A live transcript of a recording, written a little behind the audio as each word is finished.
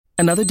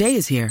Another day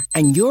is here,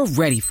 and you're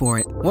ready for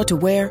it. What to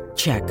wear?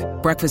 Check.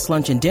 Breakfast,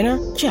 lunch, and dinner?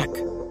 Check.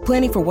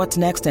 Planning for what's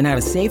next and how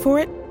to save for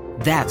it?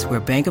 That's where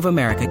Bank of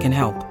America can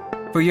help.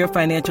 For your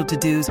financial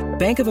to-dos,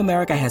 Bank of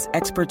America has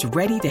experts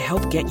ready to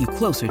help get you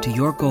closer to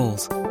your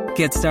goals.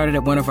 Get started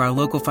at one of our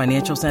local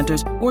financial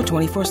centers or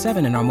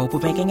 24/7 in our mobile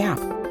banking app.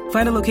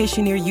 Find a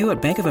location near you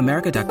at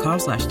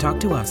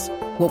bankofamerica.com/talktous.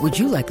 What would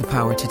you like the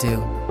power to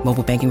do?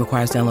 Mobile banking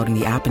requires downloading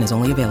the app and is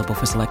only available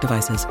for select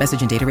devices.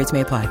 Message and data rates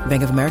may apply.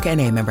 Bank of America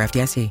N.A., member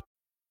FDIC.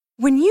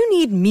 When you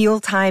need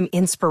mealtime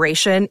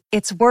inspiration,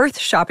 it's worth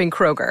shopping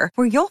Kroger,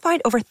 where you'll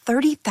find over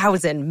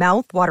 30,000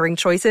 mouth-watering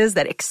choices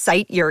that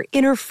excite your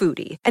inner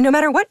foodie. And no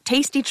matter what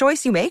tasty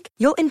choice you make,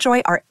 you'll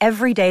enjoy our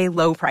everyday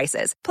low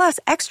prices, plus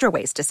extra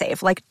ways to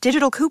save, like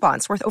digital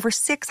coupons worth over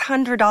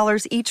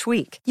 $600 each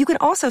week. You can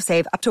also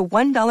save up to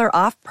 $1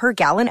 off per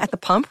gallon at the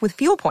pump with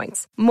fuel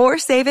points. More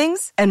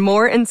savings and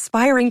more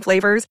inspiring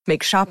flavors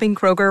make shopping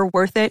Kroger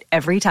worth it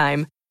every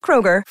time.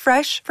 Kroger,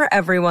 fresh for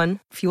everyone.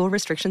 Fuel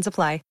restrictions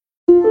apply.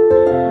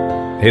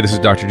 Hey, this is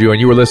Dr. Drew,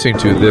 and you were listening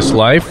to This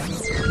Life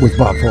with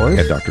Bob Forrest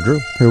and Dr. Drew.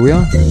 Here we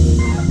are.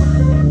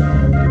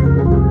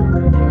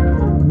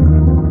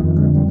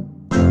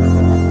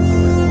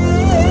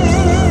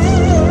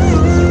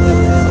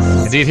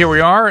 Indeed, here we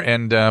are,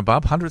 and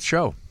Bob, 100th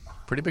show.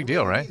 Pretty big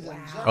deal, right? Wow.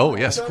 Oh,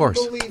 yes, of course.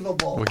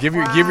 Unbelievable. Well, give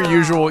your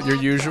usual.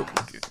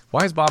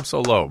 Why is Bob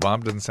so low?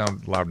 Bob doesn't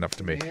sound loud enough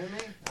to me.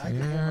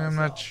 Yeah, I'm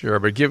not sure,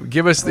 but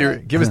give us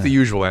the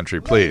usual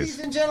entry, please. Ladies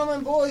and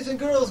gentlemen, boys and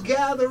girls,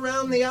 gather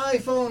around the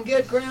iPhone,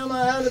 get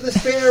Grandma out of the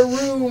spare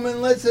room,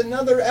 and let's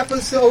another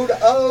episode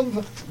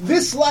of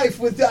This Life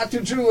with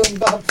Dr. Drew and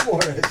Bob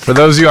Forrest. For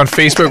those of you on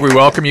Facebook, we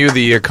welcome you.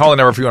 The call-in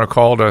number, if you want to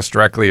call to us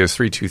directly, is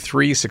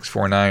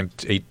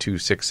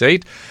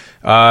 323-649-8268.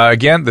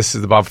 Again, this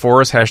is the Bob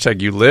Forrest,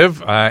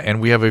 #YouLive,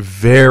 and we have a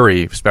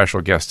very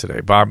special guest today.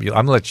 Bob, I'm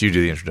going to let you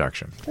do the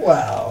introduction.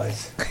 Wow.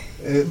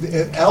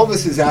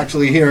 Elvis is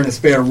actually here in a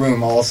spare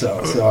room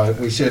also, so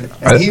we should.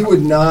 And he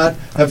would not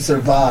have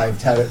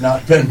survived had it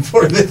not been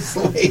for this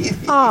lady.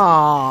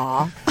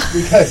 Aww.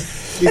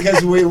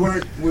 Because we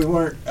weren't.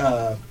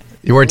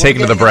 You weren't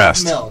taken to the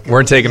breast.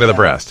 Weren't taken to the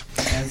breast.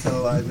 And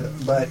so,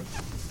 but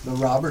the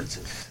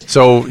Robertses.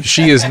 So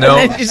she is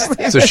known.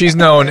 So she's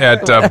known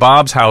at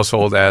Bob's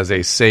household as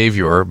a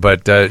savior,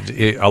 but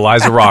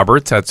Eliza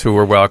Roberts. That's who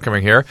we're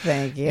welcoming here.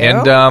 Thank you.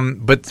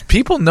 And but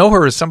people know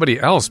her as somebody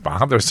else,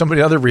 Bob. There's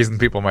somebody other reason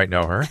people might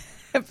know her.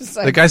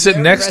 The guy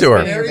sitting next to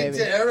her. Married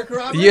to Eric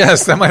Roberts?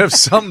 Yes, that might have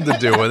something to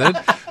do with it.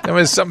 That might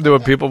have something to do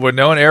with people would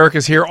know. And Eric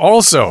is here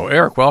also.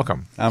 Eric,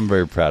 welcome. I'm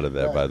very proud of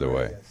that, by the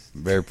way.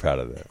 Very proud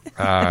of that.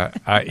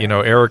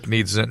 Eric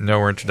needs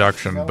no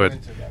introduction, but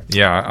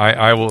yeah,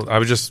 I will. I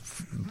was just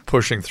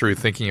pushing through,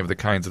 thinking of the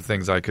kinds of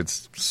things I could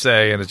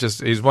say, and it's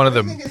just he's one of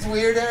them. I think it's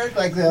weird, Eric.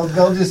 Like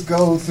they'll just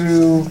go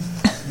through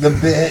the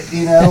bit,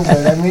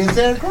 But I mean, it's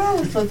Eric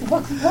Roberts. What the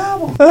fuck's the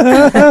problem?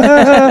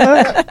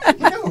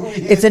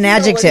 It's an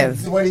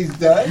adjective. What he's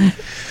done.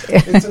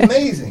 It's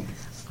amazing.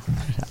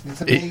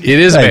 It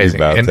is amazing,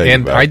 Bob.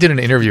 and I did an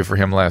interview for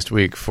him last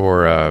week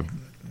for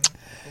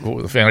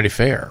the Vanity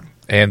Fair.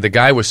 And the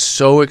guy was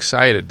so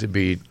excited to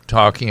be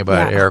talking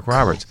about Eric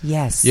Roberts.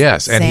 Yes.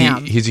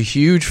 And he's a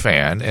huge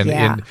fan.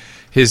 And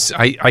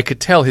I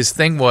could tell his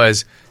thing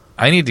was,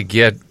 I need to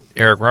get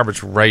Eric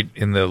Roberts right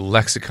in the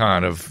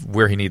lexicon of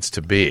where he needs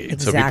to be,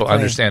 so people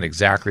understand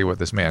exactly what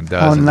this man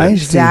does. Oh,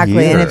 nice.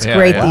 Exactly, and it's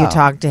great that you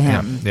talked to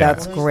him. Yeah.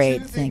 That's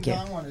great. Thank you.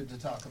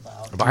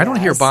 But I don't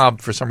hear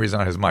Bob for some reason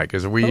on his mic.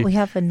 But we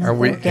have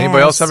another guest.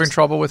 Anybody else having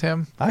trouble with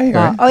him? I hear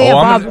him.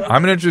 Bob. I'm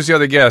going to introduce the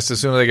other guest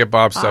as soon as I get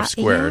Bob's stuff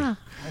squared. Yeah.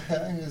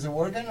 Is it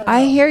working?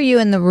 I hear you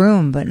in the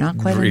room, but not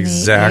quite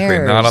exactly, in the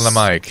airs. not on the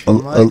mic.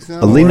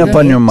 Lean up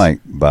on your mic,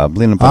 Bob.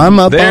 Lean up on I'm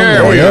up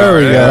there. On We there are.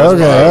 we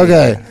go.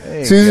 Okay.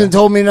 Susan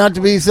told me not to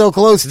be so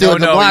close to the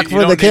block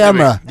for the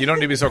camera. You don't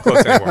need to be so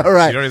close anymore. All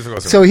right. You don't need to be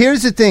so close so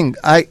here's the thing.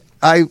 I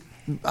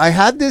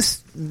had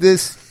this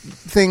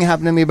thing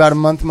happen to me about a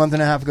month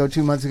and a half ago,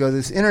 2 months ago.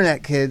 This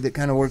internet kid that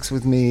kind of works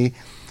with me,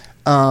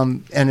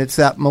 and it's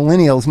that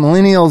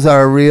millennials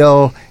are a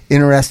real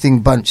interesting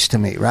bunch to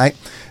me, right?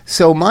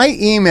 So my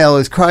email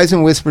is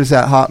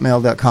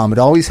criesandwhispers@hotmail.com. It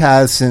always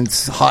has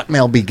since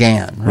Hotmail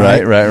began.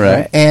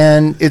 Right.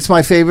 And it's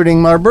my favorite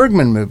Ingmar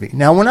Bergman movie.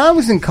 Now, when I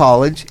was in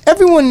college,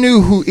 everyone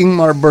knew who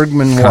Ingmar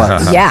Bergman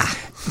was. Yeah.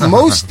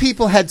 Most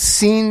people had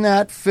seen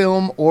that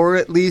film or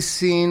at least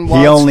seen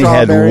Wild He only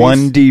had Strawberries.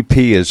 one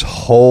DP his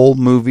whole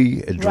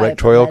movie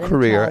directorial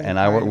career, and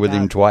I worked with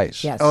him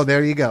twice. Yes. Oh,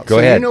 there you go. Go so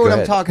ahead. you know what go I'm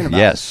ahead. talking about.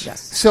 Yes.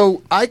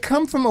 So I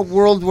come from a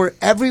world where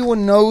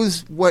everyone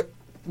knows what...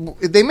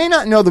 They may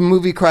not know the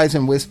movie Cries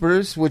and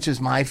Whispers, which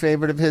is my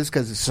favorite of his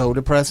because it's so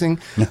depressing.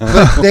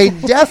 But they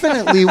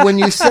definitely,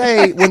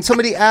 when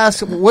somebody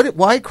asks,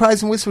 why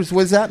Cries and Whispers,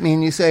 what does that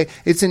mean? You say,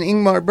 it's an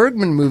Ingmar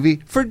Bergman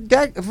movie. For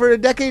a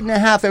decade and a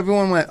half,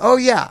 everyone went, oh,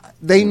 yeah,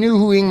 they knew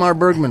who Ingmar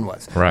Bergman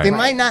was. Right. They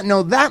might not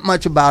know that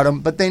much about him,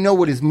 but they know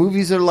what his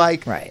movies are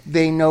like. Right.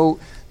 They know.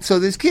 So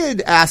this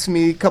kid asked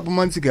me a couple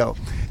months ago,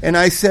 and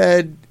I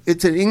said,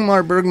 It's an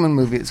Ingmar Bergman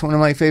movie. It's one of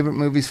my favorite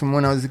movies from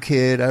when I was a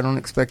kid. I don't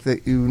expect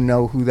that you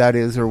know who that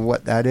is or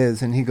what that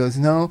is. And he goes,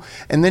 no.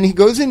 And then he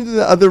goes into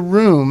the other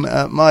room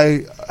at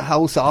my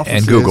house office.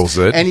 And Googles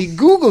it. And he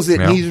Googles it,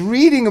 and he's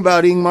reading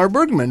about Ingmar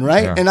Bergman,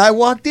 right? Yeah. And I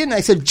walked in, and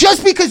I said,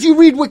 just because you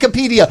read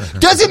Wikipedia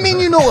doesn't mean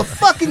you know a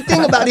fucking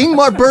thing about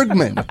Ingmar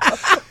Bergman.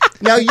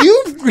 Now,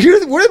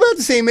 we're about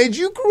the same age.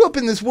 You grew up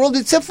in this world,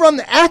 except for on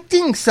the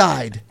acting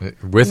side.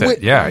 With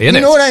it, yeah, in it.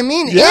 You know what I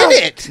mean? Yeah. In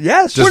it.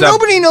 Yes. Where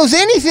nobody knows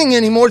anything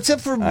anymore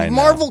except for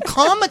Marvel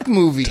comic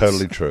movies.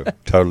 Totally true.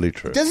 Totally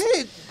true. Doesn't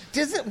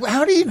it?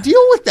 How do you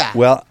deal with that?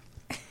 Well,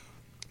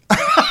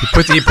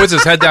 he puts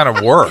his head down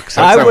and works.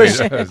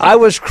 I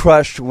was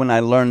crushed when I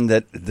learned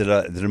that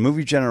a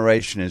movie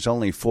generation is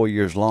only 4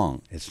 years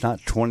long. It's not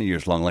 20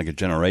 years long like a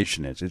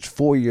generation is. It's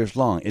 4 years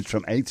long. It's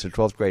from 8th to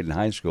 12th grade in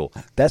high school.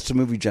 That's the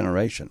movie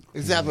generation.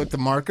 Is that what the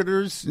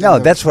marketers? No,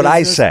 that's what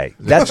I say.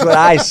 That's what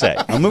I say.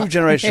 A movie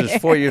generation is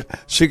 4 years.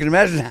 So you can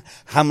imagine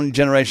how many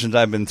generations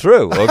I've been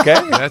through, okay?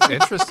 That's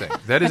interesting.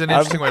 That is an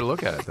interesting way to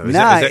look at it, though. Is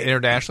that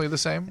internationally the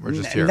same or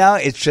just here? No,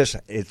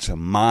 it's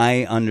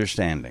my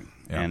understanding.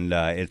 Yeah. And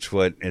it's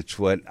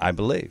what I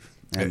believe.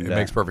 And, it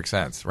makes perfect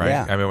sense, right?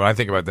 Yeah. I mean, when I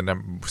think about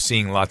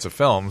seeing lots of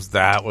films,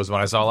 that was when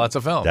I saw lots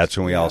of films. That's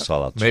when we all saw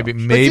lots of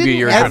films. Maybe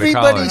you're trying to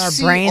college.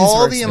 See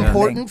all the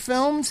important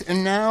films,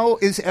 and now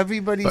is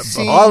everybody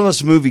seeing? All of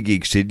us movie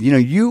geeks did. You know,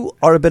 you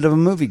are a bit of a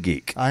movie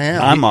geek. I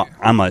am.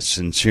 I'm a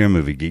sincere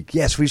movie geek.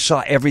 Yes, we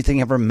saw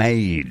everything ever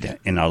made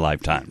in our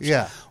lifetimes.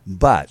 Yeah.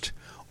 But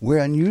we're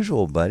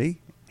unusual, buddy.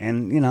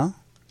 And, you know,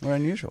 we're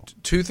unusual.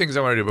 Two things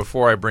I want to do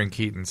before I bring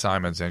Keaton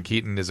Simons in.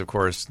 Keaton is, of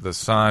course, the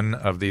son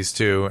of these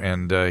two,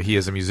 and he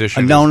is a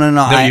musician. No.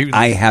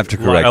 I have to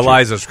correct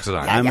Eliza's you.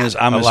 son. I'm his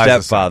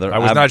stepfather. I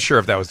was not sure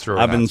if that was true or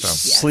not. I've been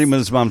sleeping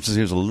with his mom since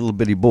he was a little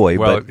bitty boy.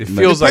 Well, it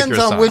feels like your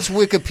son. Depends on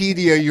which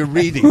Wikipedia you're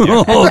reading.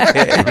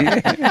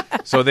 Okay.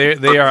 So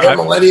they are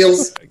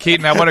millennials.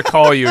 Keaton, I want to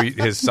call you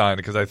his son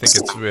because I think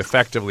it's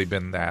effectively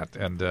been that,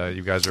 and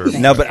you guys are.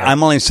 No, but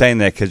I'm only saying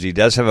that because he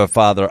does have a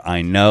father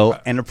I know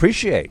and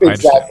appreciate.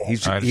 Exactly. I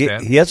understand.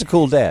 He has a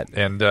cool dad.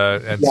 I'm a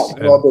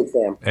big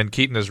fan. And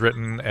Keaton has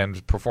written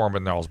and performed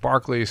with Gnarls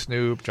Barkley,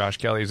 Snoop, Josh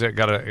Kelly. He's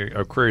got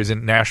a career. He's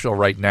in Nashville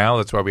right now.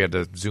 That's why we had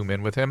to zoom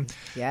in with him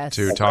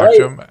to talk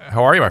to him.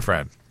 How are you, my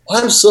friend?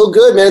 I'm so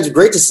good, man. It's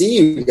great to see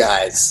you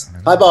guys.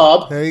 Hi,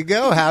 Bob. There you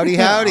go. Howdy,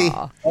 howdy.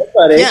 Hi,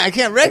 buddy. Yeah, I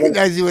can't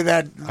recognize you with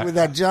that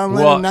John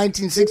Lennon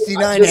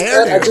 1969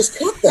 hairdo. I just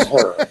cut the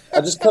hair.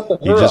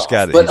 You just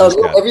got it. But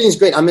everything's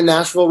great. I'm in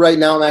Nashville right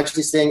now. I'm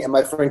actually staying at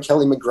my friend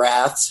Kelly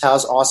McGrath's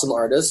house. Awesome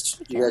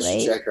artist. You guys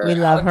should check her out. We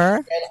love her.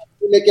 And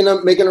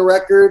we're making a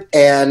record,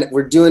 and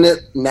we're doing it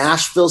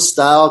Nashville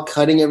style,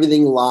 cutting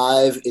everything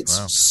live.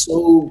 It's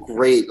so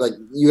great. Like,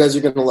 you guys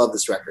are going to love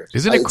this record.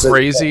 Isn't it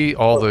crazy?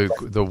 All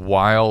the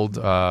wild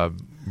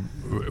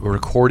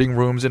recording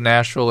rooms in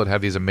Nashville that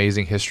have these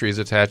amazing histories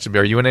attached to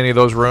them. Are you in any of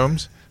those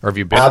rooms? Or have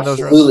you been in those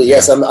rooms? Absolutely,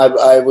 yes.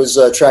 I was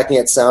tracking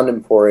at Sound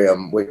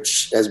Emporium,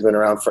 which has been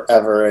around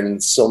forever,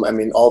 and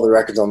all the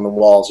records on the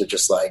walls are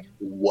just like,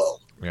 whoa.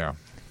 Yeah.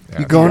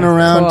 You going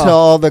around to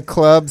all the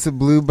clubs, the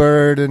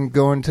Bluebird, and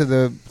going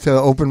to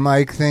open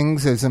mic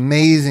things? There's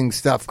amazing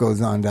stuff goes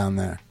on down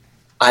there.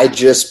 I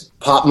just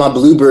popped my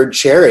Bluebird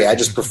cherry. I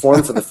just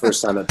performed for the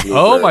first time at Bluebird.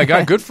 Oh my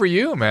God! Good for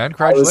you, man!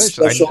 Congratulations!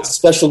 I was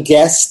special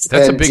guest.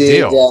 That's a big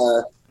deal.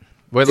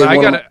 Well,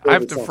 I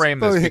have to frame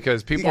this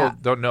because people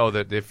don't know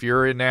that if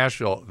you're in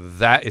Nashville,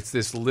 that it's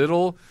this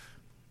little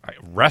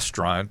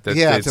restaurant that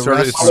it's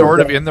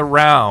sort of in the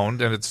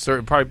round, and it's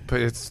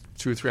probably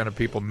 200 or 300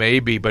 people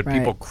maybe, but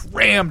people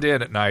crammed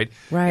in at night,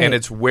 and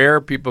it's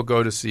where people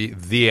go to see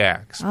the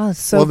acts. Oh,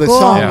 so the cool!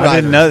 Songwriters, I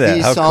didn't know that.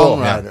 The How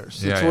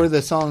songwriters. cool! It's where the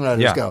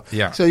songwriters go.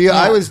 Yeah. So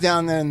I was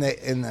down there in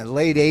the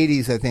late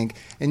 '80s, I think,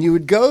 and you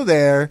would go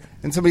there,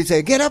 and someboody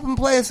say, "Get up and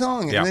play a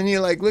song," and then you're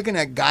like looking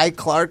at Guy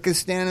Clark is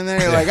standing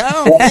there. You're like, "I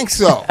don't think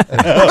so."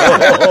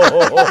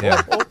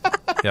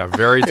 Yeah,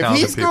 very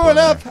talented. If he's growing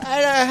up,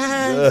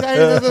 I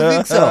don't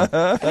think so.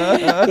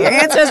 Your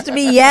answer has to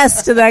be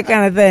yes to that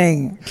kind of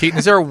thing. Keaton,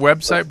 is there a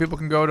website people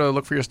can go to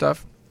look for your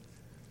stuff?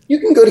 You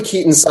can go to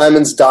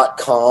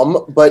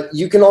KeatonSimons.com, but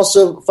you can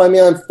also find me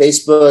on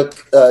Facebook,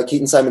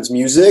 Keaton Simons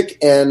Music,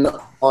 and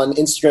on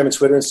Instagram and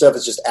Twitter and stuff.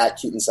 It's just at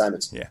Keaton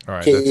Simons. Yeah, all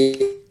right.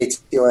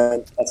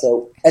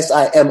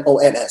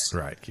 KeatonSimons.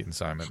 Right, Keaton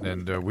Simon,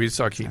 and we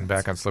saw Keaton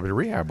back on Celebrity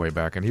Rehab way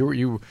back, and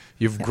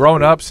you've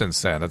grown up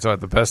since then. That's the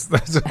best.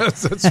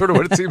 That's sort of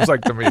what it seems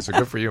like to me. So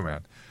good for you,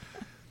 man.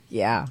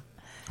 Yeah.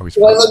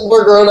 Do I look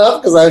more grown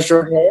up because I have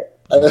short hair?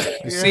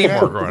 You seem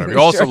more grown up. You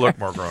also look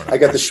more grown up. I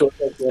got the short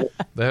hair.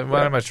 Well,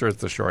 I'm not sure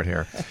it's the short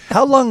hair.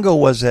 How long ago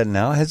was that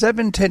now? Has that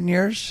been 10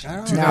 years?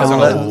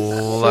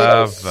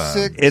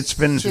 2011. It's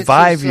been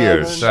 5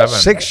 years.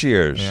 6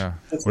 years. Yeah.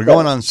 We're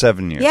going on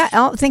 7 years.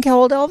 Yeah, think how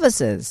old Elvis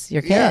is.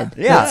 Your kid.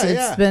 Yeah.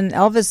 It's been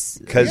Elvis.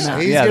 Because he's going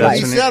to be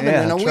 7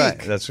 in a week. Right.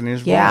 That's when he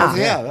was born. Yeah.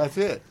 Yeah, that's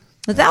it.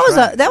 But that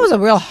was a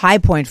real high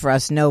point for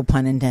us. No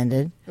pun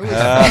intended. It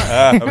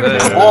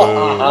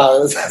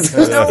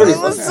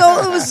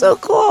was so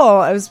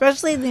cool,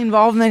 especially the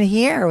involvement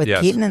here with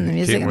Keaton and the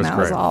music. Keaton was and that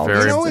great. was all.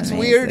 Very what's amazing.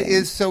 weird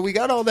is so we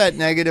got all that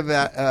negative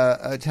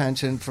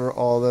attention for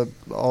all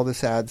the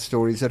sad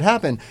stories that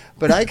happened,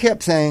 but I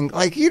kept saying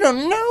like, you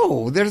don't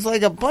know, there's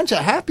like a bunch of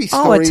happy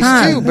stories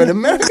too, but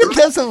America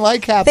doesn't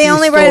like happy. They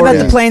only stories. write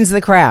about the planes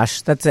that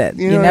crash. That's it.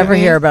 You You, know never what I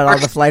mean? hear about all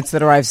the flights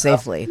that arrive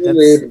safely.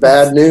 Really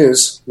bad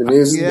news. The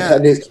news is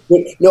bad news. But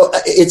no,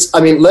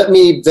 let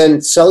me then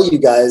tell you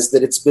guys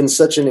that it's been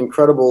such an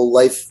incredible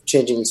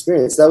life-changing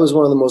experience. That was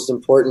one of the most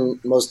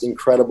important, most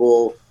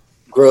incredible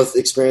growth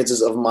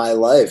experiences of my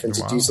life. And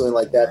to do something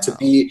like that,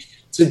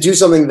 to do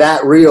something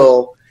that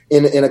real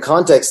in a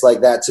context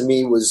like that, to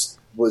me was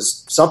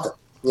something,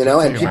 you know,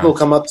 and people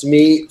come up to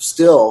me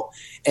still.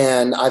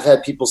 And I've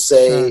had people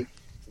say,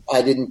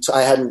 I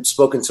hadn't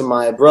spoken to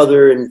my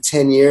brother in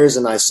 10 years,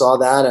 and I saw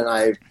that, and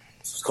I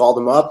called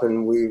him up,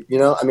 and we, you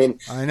know, I mean,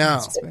 I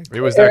know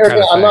it was that kind of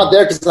thing. I'm not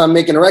there because I'm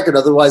making a record.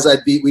 Otherwise,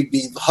 we'd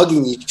be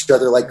hugging each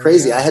other like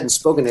crazy. I hadn't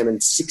spoken to him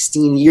in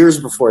 16 years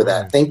before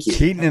that. Thank you.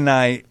 Keaton and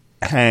I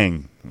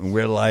hang.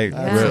 We're like,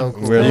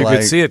 we're You like,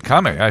 could see it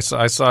coming. I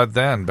saw it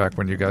then, back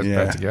when you guys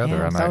got together.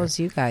 Yeah, and that was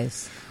you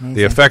guys. Amazing.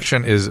 the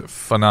affection is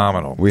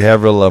phenomenal. we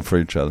have real love for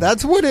each other.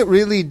 that's what it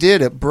really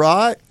did. It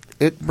brought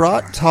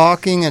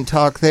talking and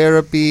talk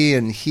therapy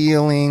and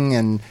healing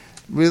and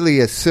really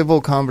a civil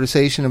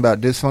conversation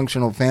about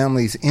dysfunctional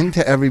families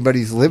into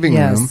everybody's living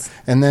room,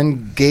 and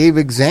then gave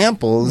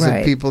examples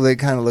of people they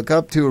kind of look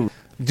up to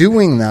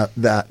doing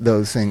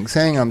those things,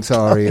 saying I'm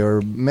sorry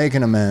or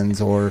making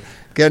amends or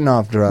getting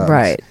off drugs.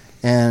 Right.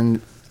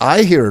 And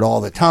I hear it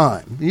all the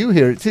time. You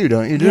hear it too,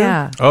 don't you?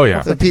 Yeah. Oh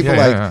yeah. The people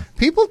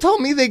people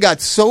told me they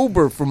got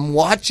sober from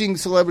watching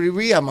Celebrity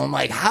Rehab. I'm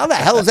like, how the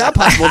hell is that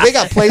possible? They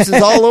got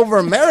places all over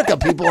America.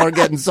 People are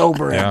getting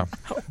sober. Yeah.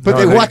 But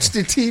they watched a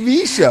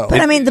TV show.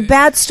 But I mean, the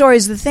bad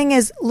stories. The thing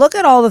is, look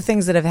at all the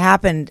things that have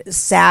happened.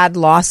 Sad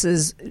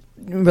losses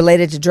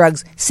related to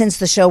drugs since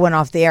the show went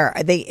off the air.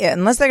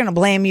 Unless they're going to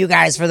blame you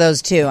guys for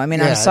those too. I mean,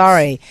 I'm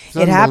sorry.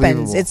 It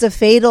happens. It's a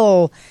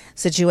fatal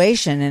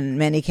situation in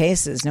many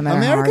cases, no matter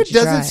how hard America you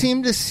try. doesn't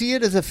seem to see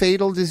it as a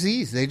fatal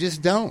disease. They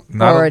just don't.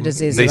 Or a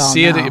disease They at all,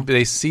 see no. it.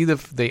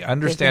 They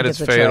understand think it's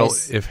it's a fatal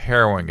choice. if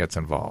heroin gets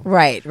involved.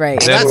 Right. Then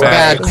That's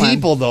bad. bad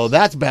people, though.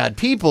 That's bad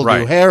people Right.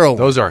 do heroin.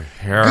 Those are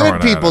heroin.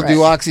 Good people do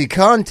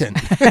OxyContin.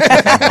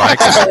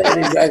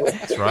 Exactly.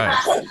 That's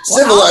right.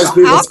 Civilized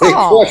people take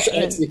alcohol.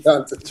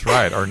 OxyContin. That's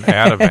right. Or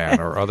Ativan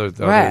or other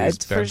Right,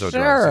 for benzo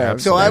sure.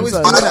 drugs. So I was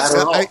doing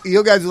Absolutely.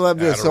 you guys love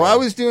this. So Adderall. I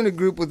was doing a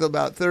group with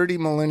about 30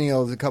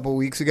 millennials a couple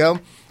weeks ago,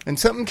 and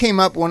something came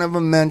up. One of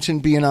them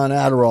mentioned being on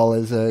Adderall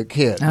as a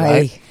kid,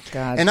 right?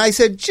 God. And I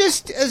said,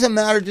 just as a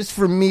matter, just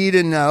for me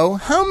to know,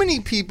 how many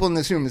people in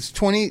this room, it's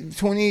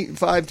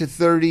 25 to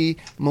 30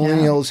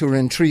 millennials who are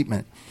in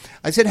treatment.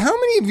 I said, how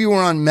many of you were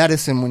on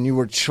medicine when you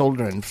were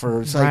children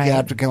for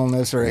psychiatric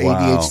illness or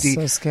ADHD?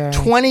 So scary.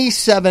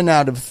 27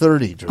 out of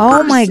 30. Drew.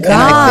 Oh my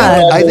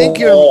God. I think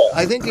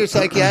your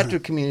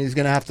psychiatric community is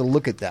going to have to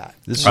look at that.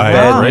 This is I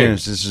bad agree.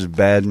 news. This is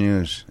bad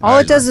news. All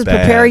it does is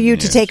Bad prepare you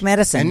news. to take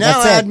medicine. And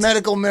now That's add it.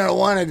 medical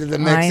marijuana to the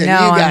mix, I and know.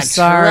 you got I'm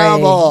sorry.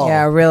 trouble.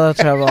 Yeah, real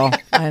trouble.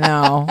 I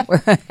know.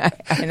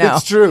 I know.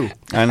 It's true.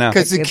 I know.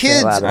 Because the It's a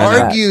kids lot of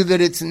that. argue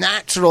that it's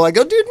natural. I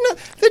go, dude, no,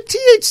 the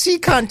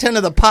THC content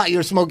of the pot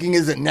you're smoking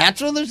isn't natural.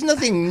 There's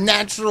nothing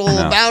natural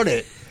about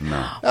it.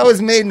 No. That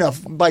was made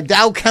by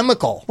Dow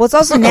Chemical. Well, it's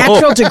also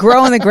natural to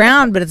grow in the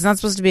ground, but it's not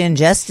supposed to be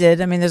ingested.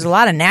 I mean, there's a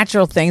lot of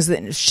natural things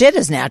that shit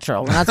is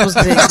natural. We're not supposed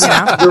to,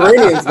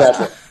 Uranium's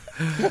natural.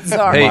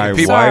 Sorry. Hey, My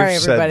people- Sorry, wife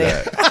said everybody.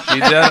 that. She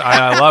did.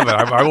 I love it.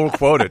 I will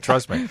quote it.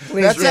 Trust me.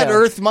 That's that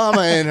Earth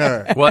Mama in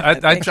her. Well,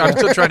 I'm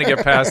still trying to get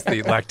past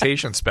the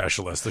lactation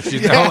specialist.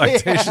 She's now a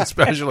lactation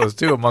specialist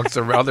too, amongst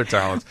her other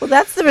talents. Well,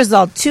 that's the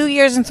result. 2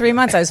 years and 3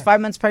 months. I was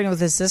 5 months pregnant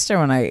with his sister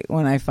when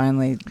I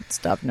finally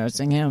stopped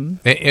nursing him.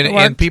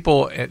 And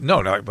people,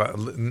 no, but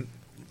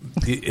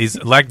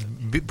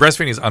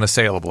breastfeeding is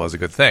unassailable as a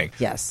good thing.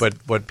 Yes. But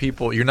what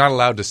people, you're not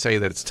allowed to say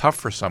that it's tough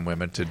for some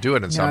women to do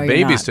it and some you're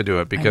babies not. to do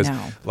it because I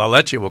know. La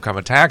Leche will come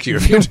attack you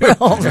if you do.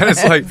 And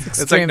it's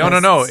like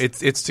no.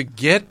 It's to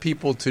get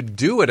people to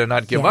do it and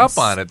not give up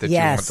on it that you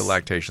want the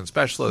lactation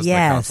specialist and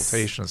the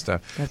consultation and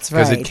stuff. That's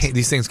right. Because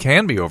these things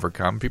can be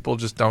overcome. People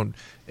just don't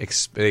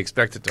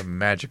expect it to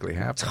magically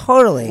happen.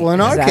 Totally. Well,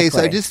 in our case,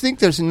 I just think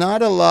there's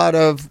not a lot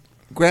of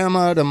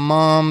grandma to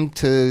mom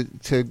to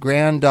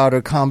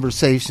granddaughter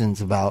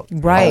conversations about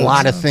a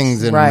lot of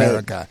things in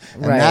America,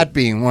 and that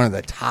being one of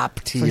the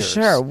top tiers.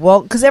 For sure.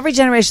 Well, because every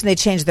generation they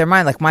change their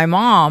mind. Like my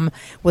mom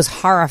was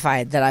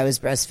horrified that I was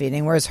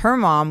breastfeeding, whereas her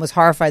mom was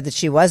horrified that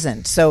she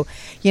wasn't. So,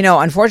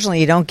 unfortunately,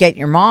 you don't get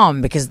your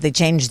mom because they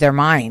change their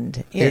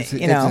mind. It's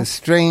a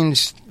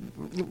strange.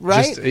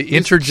 Right, just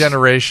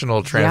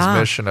intergenerational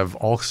transmission of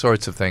all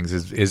sorts of things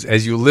is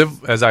as you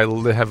live. As I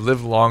have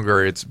lived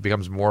longer, it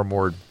becomes more and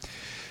more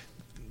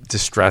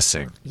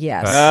distressing.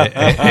 Yes.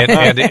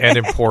 And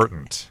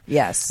important.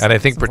 Yes. And I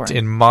think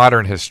in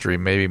modern history,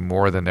 maybe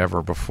more than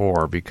ever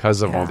before,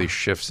 because of all these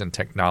shifts in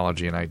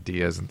technology and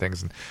ideas and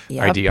things and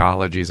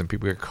ideologies, and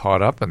people get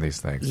caught up in these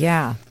things.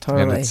 Yeah,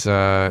 totally. And it's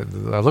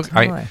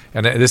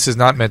and this is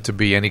not meant to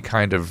be any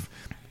kind of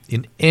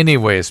in any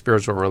way a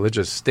spiritual or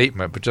religious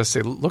statement, but just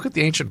say, look at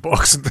the ancient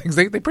books and things.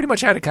 They pretty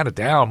much had it kind of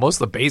down, most of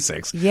the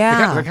basics. Yeah.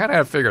 They kind of had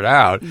it figured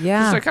out.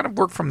 Yeah. So I kind of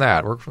work from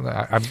that.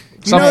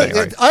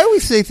 I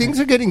always say things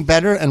are getting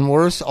better and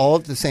worse all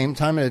at the same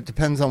time, and it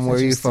depends on where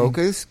you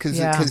focus.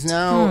 Because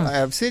now I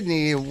have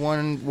Sydney, a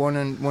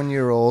 1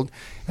 year old,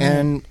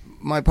 and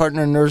my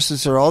partner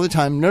nurses her all the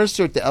time. Nursed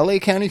her at the L.A.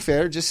 County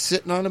Fair, just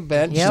sitting on a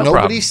bench. Yep.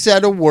 Nobody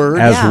said a word.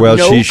 As well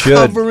no she should.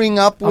 Covering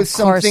up with Of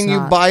course something you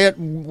not. buy at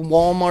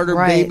Walmart or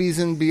Right. Babies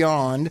and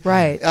Beyond.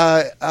 Right.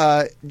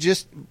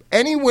 Just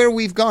anywhere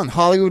we've gone,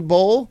 Hollywood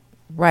Bowl.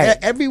 Right.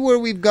 Everywhere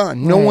we've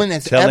gone, no Right. one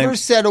has Tell ever him-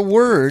 said a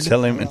word.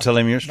 Tell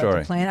him your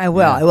story. Plan. I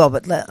will,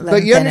 but let But him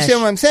you finish.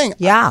 understand what I'm saying?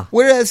 Yeah.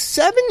 Whereas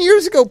 7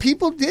 years ago,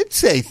 people did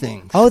say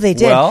things. Oh, they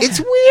did. Well- It's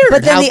weird.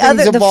 But then how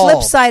things the flip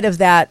evolve. side of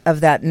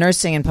that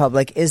nursing in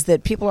public is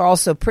that people are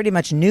also pretty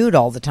much nude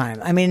all the time.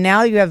 I mean,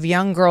 now you have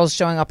young girls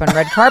showing up on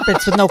red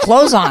carpets with no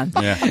clothes on.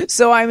 Yeah.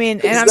 So I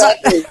mean, and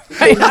Exactly.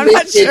 I'm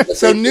not sure.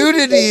 So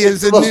nudity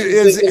is a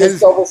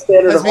is double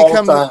standard has of all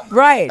become time.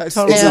 Right, a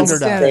totally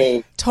standard.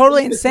 Insane.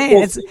 totally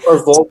insane. It's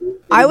Or vulgar.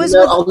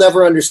 I'll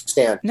never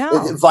understand.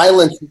 No.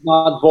 Violence is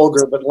not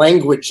vulgar, but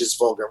language is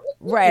vulgar.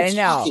 What right. are I you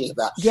know. talking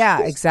about?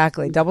 Yeah,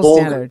 exactly. Double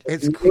Vulgar. standard.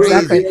 It's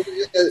crazy.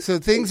 Exactly. So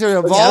things are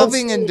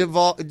evolving and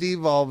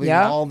devolving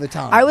all the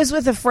time. I was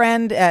with a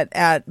friend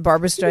at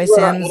Barbara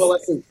Streisand's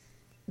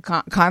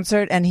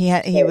concert, and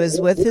he was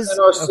with his. In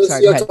our sorry, go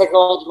ahead.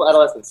 socio-technological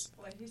adolescence.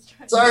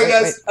 Sorry,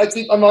 guys.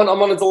 I'm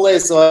on a delay,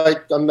 so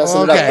I'm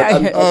messing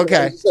Okay. it up.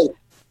 Okay. I'm saying,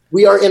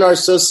 we are in our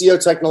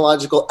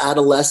socio-technological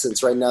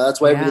adolescence right now.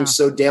 That's why everything's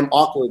so damn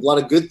awkward. A lot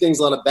of good things,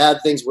 a lot of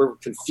bad things. We're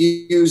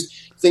confused.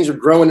 Things are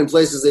growing in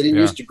places they didn't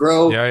used to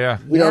grow. Yeah.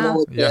 We don't know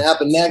what's going to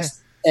happen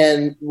next.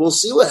 And we'll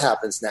see what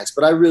happens next.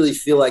 But I really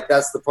feel like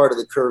that's the part of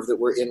the curve that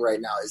we're in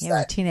right now. Is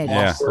that teenagers.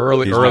 Yeah.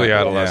 Early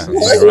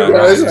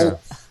adolescence.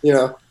 You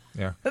know.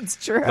 Yeah. That's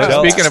true.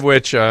 Speaking of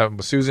which,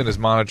 Susan is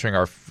monitoring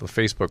our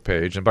Facebook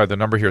page, and by the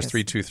number here is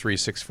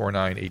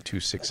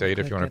 323-649-8268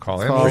 if you want to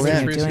call in. Call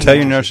in. Tell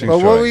your nursing Well,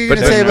 story. what were you going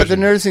to say about the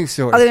nursing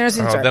story? Oh, the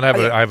nursing story. Then I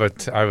have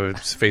Okay. a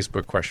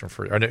Facebook question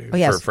for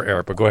yes. for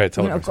Eric, but go ahead,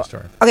 tell the nursing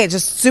story. Okay,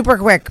 just super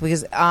quick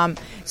because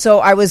so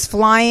I was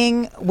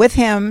flying with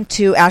him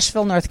to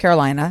Asheville, North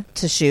Carolina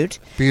to shoot.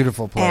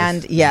 Beautiful place.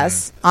 And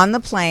yes, on the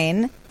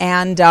plane,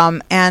 and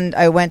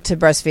I went to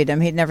breastfeed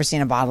him. He'd never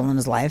seen a bottle in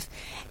his life,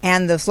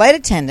 and the flight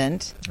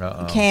attendant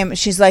came.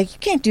 She's like, "You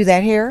can't do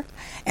that here."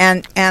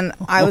 And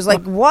I was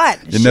like, "What?"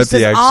 She Note the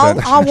says,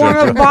 accent. I'll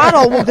warm a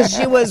bottle because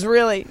she was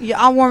really.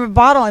 I'll warm a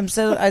bottle. I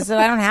said, I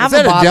don't have Is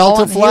that a bottle.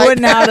 Delta And he flight?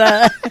 wouldn't know how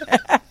to.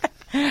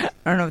 I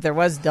don't know if there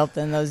was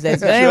Delta in those days,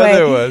 but Sure anyway.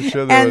 there was.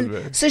 Sure there and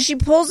was. so she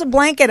pulls a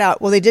blanket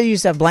out. Well, they did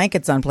used to have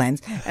blankets on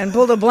planes, and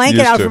pulled a blanket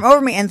Used out to. from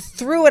over me and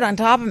threw it on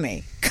top of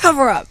me.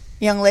 Cover up,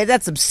 young lady.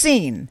 That's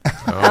obscene.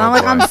 And I'm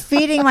like, boy. I'm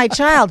feeding my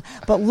child.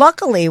 But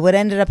luckily, what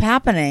ended up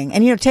happening,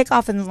 and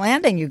takeoff and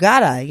landing, you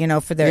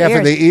gotta, for their ears.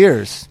 for the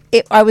ears.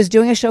 I was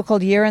doing a show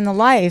called Year in the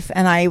Life,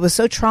 and I was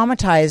so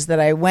traumatized that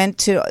I went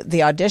to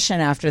the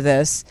audition after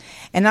this.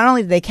 And not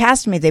only did they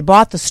cast me, they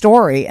bought the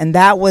story, and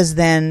that was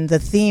then the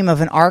theme of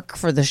an arc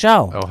for the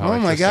show. Oh, how Oh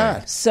my interesting.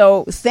 God.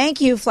 So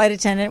thank you, flight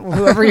attendant,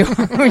 whoever you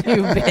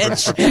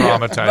bitch.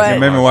 Traumatizing. But-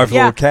 Made my wife a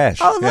Yeah. little cash.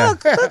 Oh, Yeah.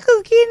 look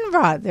who Keaton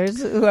brought.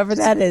 There's whoever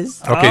that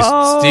is. Okay,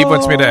 Steve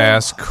wants me to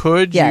ask,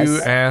 could Yes.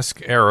 you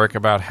ask Eric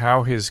about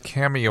how his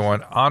cameo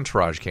on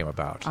Entourage came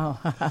about?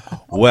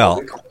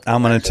 Well,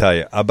 I'm going to tell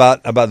you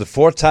about the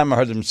fourth time I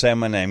heard him say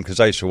my name, because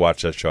I used to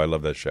watch that show. I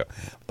love that show.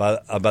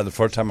 But about the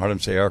fourth time I heard him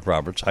say Eric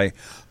Roberts, I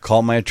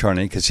called my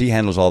attorney because he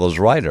handles all those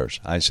writers.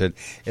 I said,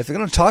 if they're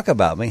going to talk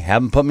about me,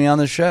 have them put me on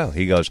the show.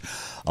 He goes,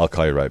 I'll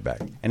call you right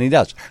back. And he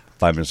does.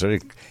 5 minutes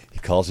later, he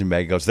calls me back.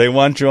 He goes, they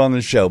want you on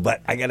the show,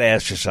 but I got to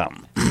ask you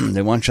something.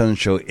 They want you on the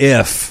show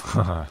if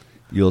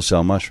you'll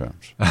sell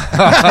mushrooms.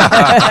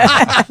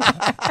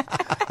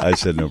 I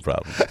said, no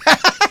problem.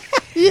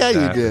 Yeah, you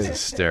That is did.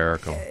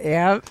 hysterical.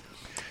 Yep.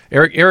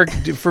 Eric,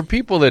 for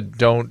people that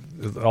don't,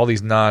 all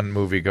these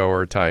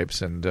non-moviegoer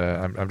types, and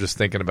I'm just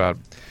thinking about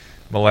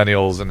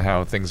millennials and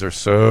how things are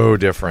so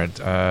different.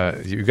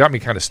 You got me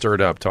kind of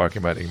stirred up talking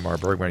about Ingmar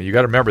Bergman. You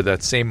got to remember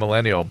that same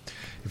millennial,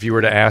 if you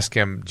were to ask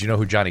him, do you know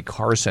who Johnny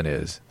Carson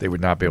is? They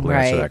would not be able to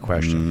answer Right. that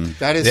question.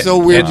 That is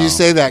so weird you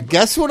say that.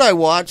 Guess what I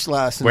watched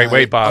last night?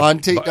 Wait, Bob.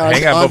 Hang on,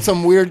 on Bob.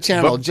 some weird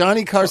channel. Bob.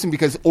 Johnny Carson,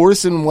 because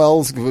Orson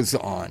Welles was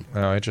on.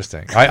 Oh,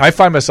 interesting. I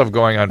find myself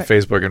going on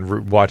Facebook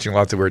and watching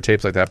lots of weird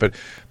tapes like that.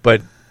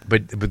 But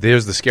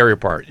there's the scary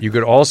part. You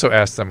could also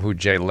ask them who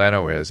Jay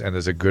Leno is, and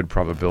there's a good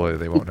probability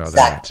they won't know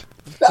that.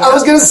 I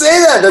was going to say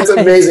that. That's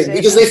amazing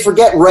because they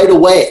forget right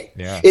away.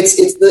 Yeah. It's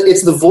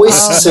the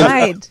voice syndrome.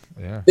 Right.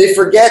 Yeah. They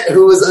forget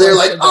who was. They're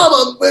like,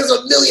 there's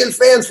 1 million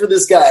fans for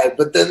this guy,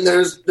 but then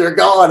they're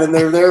gone and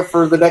they're there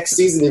for the next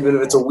season, even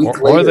if it's a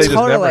week later. Or they just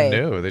never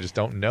knew. They just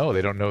don't know.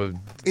 They don't know.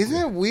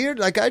 Isn't it weird?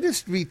 Like I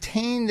just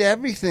retained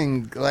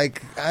everything.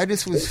 Like I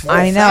just was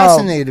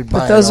fascinated by.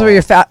 But those it were all.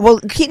 your Well,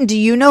 Keaton, do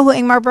you know who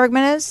Ingmar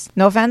Bergman is?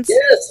 No offense.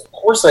 Yes, of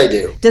course I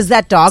do. Does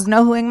that dog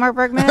know who Ingmar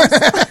Bergman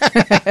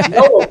is?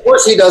 No, of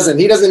course he doesn't.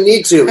 He doesn't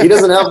need to. He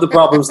doesn't have the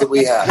problems that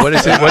we have. What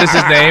is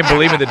his name?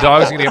 Believe me, the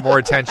dog's going to get more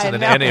attention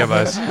than any of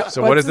us.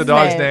 So what is the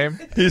dog's name?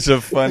 He's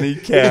a funny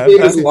His cat.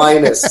 name is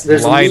Linus.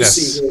 There's Linus.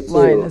 Lucy here too.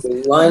 Linus.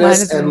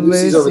 Linus and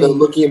Lucy's over there Lucy.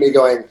 looking at me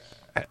going,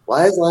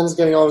 why is Linus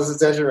getting all this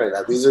attention right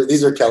now? These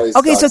are Kelly's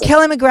Okay, so thoughts.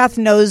 Kelly McGrath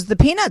knows the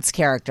Peanuts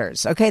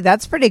characters. Okay,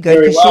 that's pretty good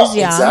Very because well. she's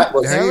young.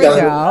 Exactly. There we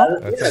Kelly go.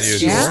 McGrath, That's yes,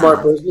 she's unusual. a smart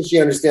person.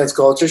 She understands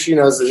culture. She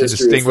knows the She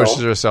history of distinguishes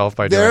film. herself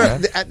by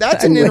doing that.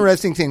 That's an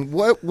interesting thing.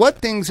 What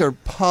things are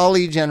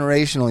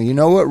polygenerational? You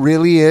know what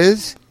really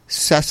is?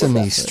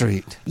 Sesame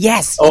Street.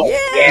 Yes. Oh, yeah.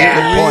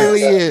 It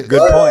really is.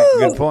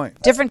 Good point.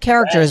 Different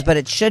characters, but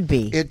it should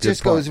be. It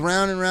just goes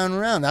round and round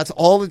and round. That's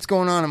all that's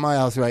going on in my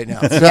house right now.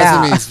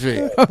 Yeah. Sesame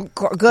Street.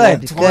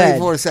 Good.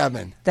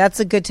 24/7.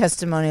 That's a good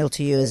testimonial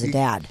to you as a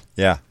dad.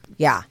 Yeah.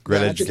 Yeah.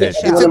 Great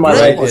education. One of my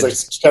great life was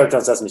like character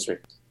on Sesame Street.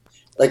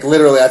 Like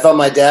literally, I thought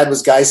my dad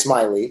was Guy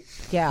Smiley.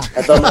 Yeah.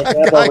 I thought my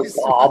grandpa was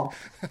Bob.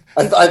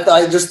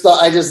 I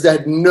just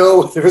had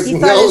no. There was He no.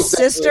 thought his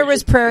sister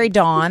was Prairie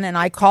Dawn, and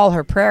I call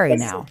her Prairie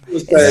now. It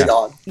was Prairie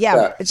Dawn.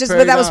 Yeah, it's just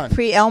Prairie but that was Dawn.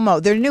 pre-Elmo.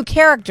 They're new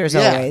characters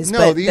always. No,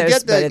 but you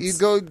there's- get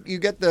but you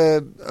get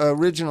the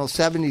original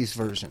 70s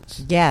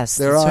versions. Yes,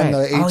 They're that's on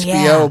right. the Oh, HBO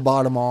yeah.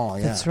 bought them all.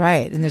 Yeah. That's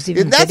right, and there's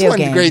even That's video one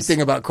games. great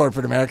thing about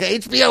corporate America.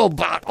 HBO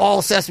bought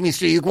all Sesame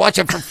Street. You can watch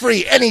it for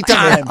free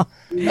anytime.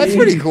 That's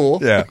pretty cool.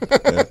 Yeah.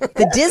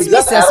 The Disney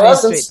That's Sesame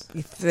adolescence.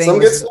 Street thing. Some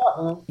good stuff.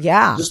 Huh?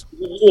 Yeah. Just a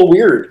little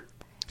weird.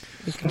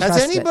 You can Has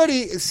trust it.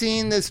 anybody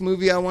seen this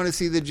movie? I want to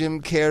see the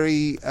Jim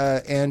Carrey,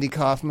 Andy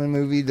Kaufman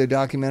movie, the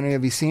documentary.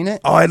 Have you seen it?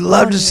 Oh, I'd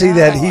love to see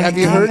that. Have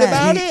you heard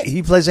about it?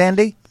 He plays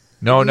Andy?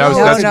 No, No,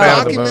 that's it's a Man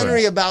of the Moon.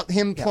 documentary about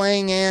him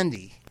playing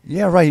Andy.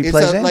 Yeah, right. He It's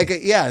plays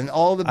Andy. and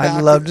all the.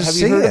 I'd love to have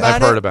see you heard it. about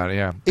I've heard about it.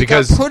 Yeah, It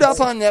got put up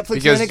on Netflix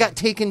and then it got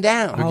taken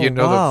down. Oh, you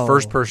know, wow. the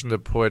first person to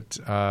put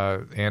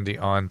Andy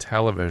on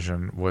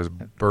television was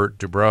Bert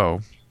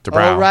Dubrow.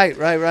 Oh,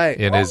 right.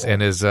 In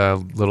his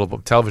little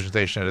television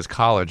station at his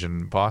college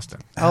in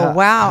Boston. Oh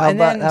wow! how And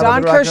about- then how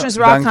Don about the rock- Kirshner's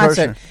rock Don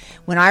concert. Kirshner?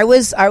 When I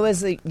was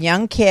a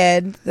young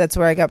kid, that's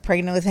where I got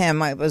pregnant with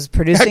him. I was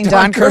producing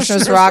Don Don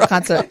Kirshner's Kirshner's rock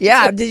concert.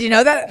 Yeah, did you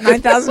know that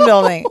 9,000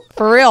 building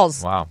for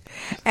reals? Wow.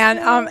 And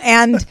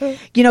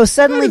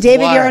suddenly That is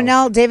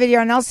David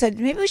Yarnell said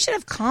maybe we should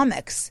have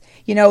comics.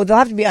 They'll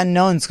have to be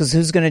unknowns because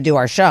who's going to do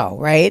our show,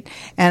 right?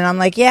 And I'm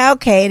like, yeah,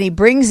 okay. And he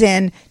brings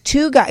in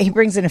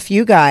a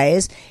few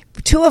guys.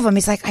 Two of them,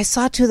 he's like, I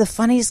saw two of the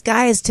funniest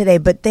guys today,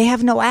 but they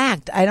have no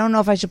act. I don't know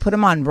if I should put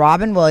them on.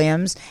 Robin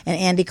Williams and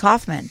Andy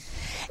Kaufman.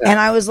 And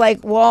I was like,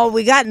 well,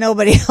 we got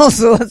nobody else,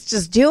 so let's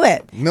just do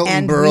it. Milton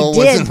and Berle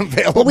we did. wasn't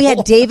available. Well, we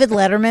had David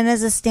Letterman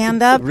as a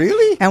stand-up.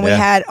 Really? And we Yeah.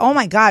 had, oh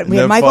my God, we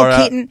Never had Michael far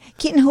out. Keaton.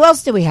 Keaton, who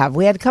else did we have?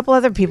 We had a couple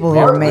other people who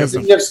were Did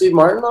amazing. you have Steve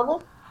Martin on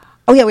that?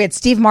 Oh yeah, we had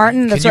Steve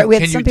Martin. That's right. We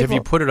had some Have people.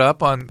 you put it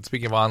up on?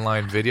 Speaking of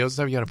online videos,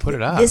 you got to put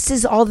it up. This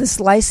is all this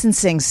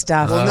licensing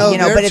stuff, No,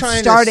 they're but it's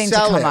trying starting to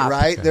sell come it, up.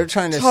 right? They're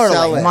trying to Totally.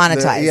 sell it.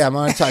 Monetize.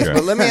 Monetize.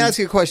 But let me ask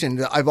you a question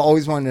that I've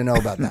always wanted to know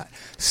about that.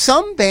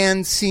 Some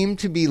bands seem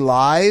to be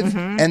live,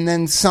 and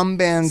then some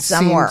bands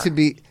Some seem were. to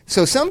be.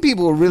 So some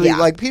people were really, Yeah.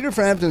 like Peter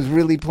Frampton was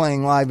really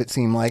playing live, it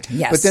seemed like.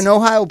 Yes. But then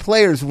Ohio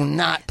Players were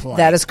not playing.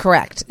 That is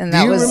correct. And Do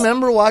that you was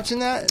remember watching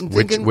that? And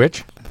thinking,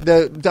 Which?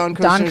 The Don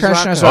Don Kirshner's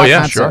Kirshner's rock rock yeah,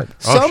 concert. sure.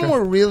 Oh, Some sure.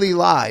 were really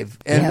live,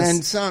 and Yes.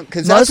 then some,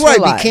 because Most that's where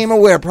were I live. became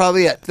aware,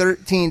 probably at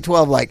 13,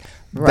 12, like,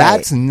 Right.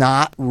 that's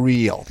not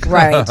real.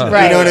 Right, You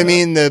right. know what I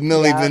mean? The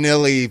Milli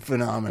Vanilli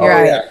phenomenon.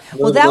 Right. yeah.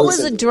 Well, that was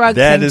a drug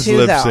That thing is too,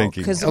 lip though, syncing.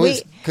 because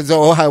Because the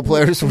Ohio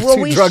Players were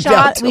too we drugged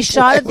out.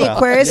 shot at the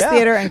Aquarius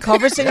Theater and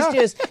Culver City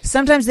Studios.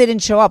 Sometimes they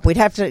didn't show up. We'd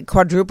have to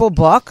quadruple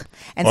book,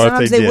 and Or if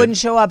sometimes they they did. wouldn't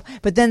show up.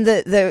 But then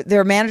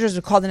their managers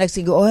would call the next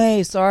day and go, "Oh,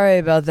 hey, sorry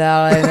about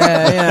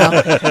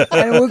that.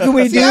 And what can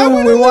we See, I do?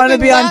 would've We want to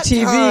lived in be on that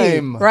TV,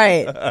 time.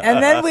 right?"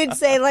 And then we'd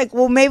say like,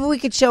 "Well, maybe we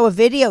could show a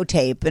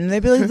videotape," and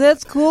they'd be like,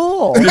 "That's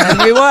cool," and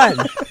we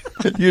would.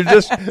 You're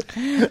just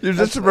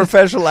a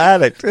professional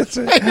addict.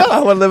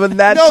 I want to live in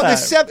that No,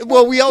 time.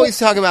 well, we always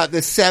talk about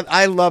the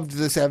I loved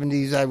the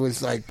 70s. I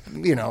was like,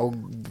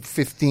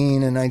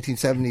 15 in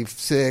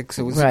 1976.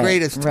 It was the Right,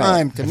 greatest right.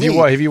 time to Have me.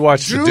 you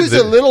watched the- Drew's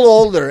the- a little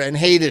older and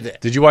hated it.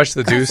 Did you watch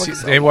the Deuce?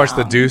 Did you watch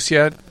the Deuce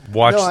yet?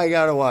 Watch No, I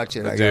gotta watch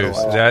it. the I gotta Deuce.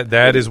 watch it.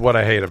 That is what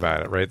I hate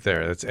about it, right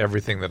there. That's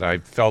everything that I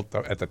felt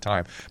at the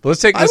time. But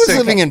let's take. I was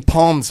living in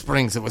Palm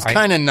Springs. It was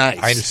kind of nice.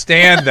 I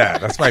understand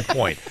that. That's my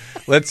point.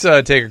 Let's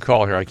take a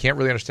call here. I can't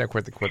really understand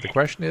what the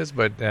question is,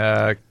 but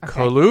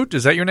Kolut,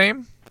 is that your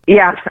name?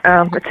 Yeah,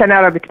 it's an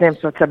Arabic name,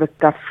 so it's a bit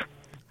tough.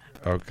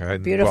 Okay.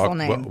 Beautiful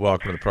name.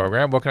 Welcome to the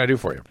program. What can I do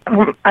for you?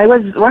 I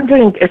was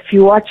wondering if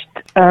you watched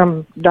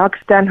Doug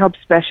Stanhope's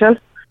special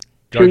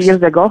 2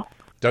 years ago.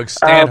 Doug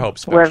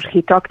Stanhope's special. Where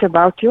he talked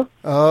about you.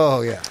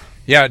 Oh, yeah.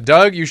 Yeah,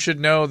 Doug, you should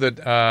know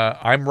that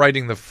I'm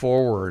writing the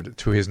foreword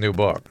to his new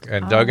book.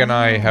 And Doug and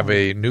I have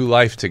a new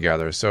life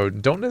together. So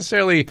don't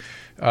necessarily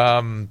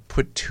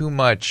put too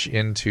much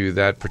into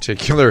that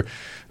particular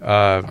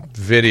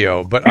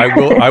video. But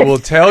I will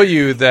tell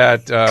you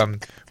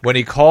that when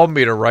he called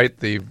me to write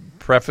the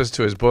preface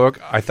to his book,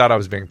 I thought I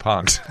was being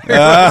punked.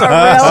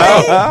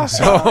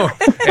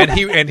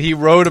 Really? And he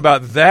wrote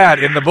about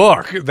that in the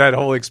book, that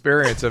whole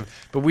experience of.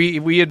 But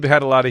we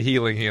had a lot of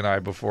healing, he and I,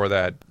 before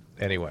that.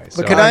 Anyway,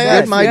 but can I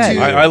add my two?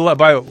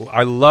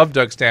 I love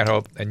Doug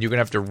Stanhope, and you're going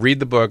to have to read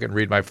the book and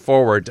read my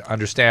foreword to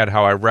understand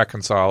how I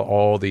reconcile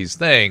all these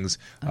things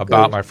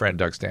about my friend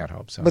Doug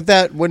Stanhope. So.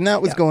 But when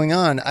that was going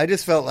on, I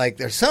just felt like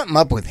there's something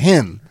up with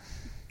him.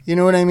 You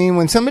know what I mean?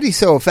 When somebody's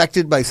so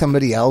affected by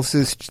somebody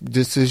else's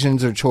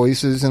decisions or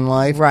choices in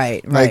life.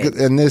 Right.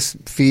 And this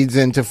feeds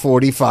into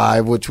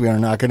 45, which we are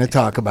not going to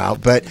talk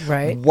about. But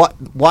right.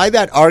 Why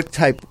that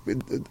archetype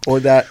or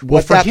that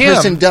what that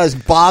person does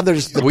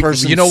bothers the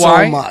person you know so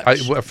why? much.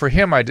 For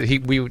him,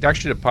 we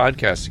actually did a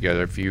podcast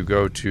together. If you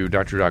go to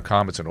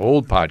drdrew.com, it's an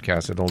old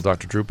podcast, an old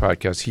Dr. Drew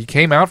podcast. He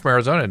came out from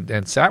Arizona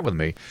and sat with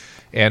me.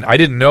 And I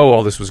didn't know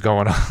all this was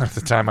going on at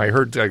the time. I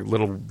heard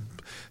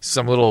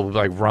some little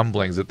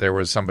rumblings that there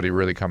was somebody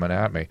really coming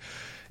at me.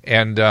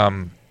 And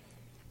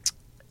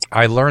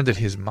I learned that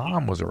his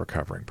mom was a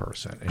recovering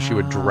person. And she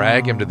would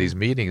drag him to these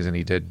meetings, and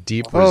he did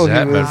deep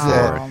resentment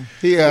for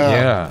it.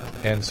 Yeah.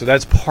 And so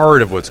that's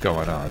part of what's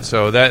going on.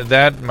 So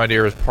that, my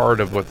dear, is part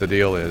of what the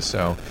deal is.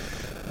 So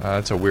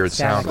that's a weird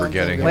sound we're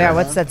getting. Yeah,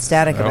 what's that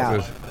static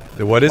about?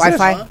 What is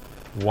Wi-Fi? it?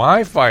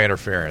 Wi-Fi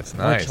interference.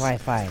 Nice. Which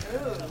Wi-Fi?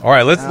 All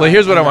right,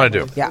 here's what I want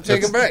to do. Yeah.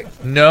 Take a break.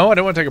 No, I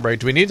don't want to take a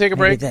break. Do we need to take a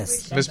break?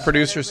 This. Miss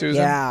Producer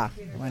Susan? Yeah.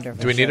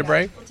 Wonderful. Do we need a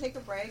break? We'll take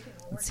a break.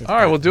 All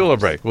right, we'll do a little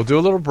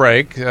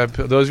break.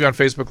 Those of you on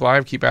Facebook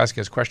Live, keep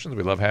asking us questions.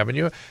 We love having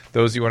you.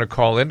 Those of you want to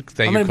call in,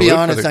 thank I'm you. going to be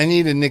honest. I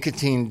need a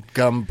nicotine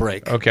gum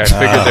break. Okay, I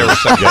figured there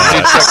was something.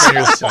 Check on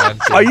your son.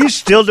 Are you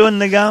still doing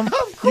the gum?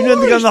 You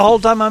doing the gum the whole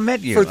time I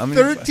met you. For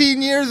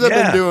 13 years, I've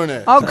been doing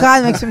it. Oh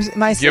God,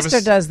 my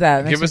sister does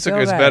that. Give us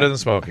it's better than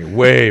smoking.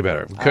 Way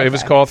better. Give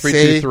us a call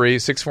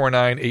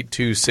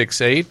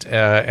 323-649-8268.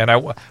 And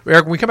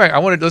Eric, when we come back,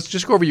 let's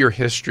just go over your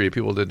history.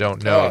 People that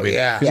don't know.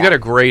 You've got a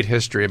great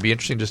history. It'd be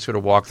interesting just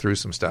to walk through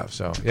some stuff.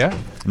 So yeah,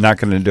 not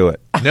going to do it.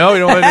 No,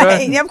 you don't want to do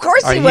it. Of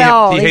course he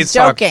will. He's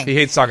joking. He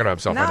hates talking about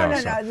himself. No.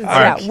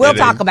 Right. We'll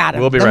talk about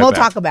him. We'll be right back. We'll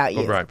talk about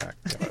you. We'll be right back.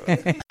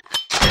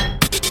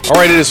 All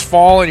right, it is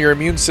fall and your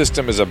immune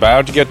system is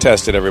about to get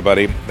tested,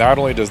 everybody. Not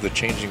only does the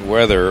changing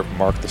weather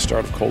mark the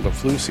start of cold and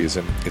flu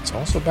season, it's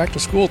also back to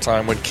school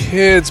time when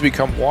kids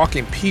become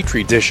walking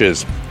petri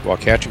dishes. While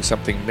catching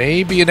something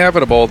may be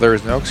inevitable, there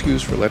is no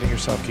excuse for letting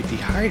yourself get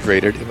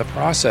dehydrated in the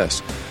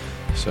process.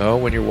 So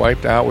when you're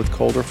wiped out with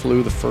cold or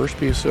flu, the first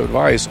piece of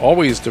advice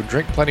always to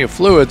drink plenty of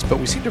fluids, but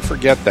we seem to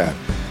forget that.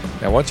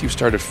 Now, once you've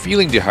started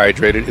feeling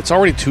dehydrated, it's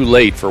already too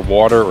late for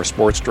water or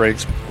sports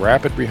drinks.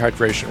 Rapid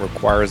rehydration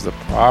requires the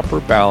proper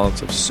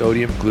balance of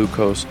sodium,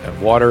 glucose,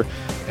 and water,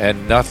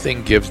 and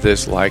nothing gives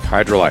this like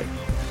Hydralyte.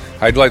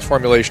 Hydralyte's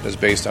formulation is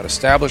based on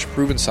established,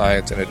 proven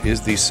science, and it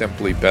is the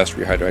simply best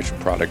rehydration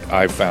product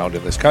I've found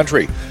in this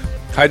country.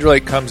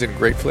 Hydralyte comes in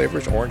great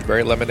flavors, orange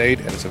berry lemonade,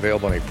 and it's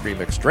available in a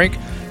pre-mixed drink,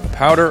 a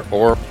powder,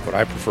 or what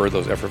I prefer,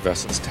 those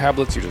effervescence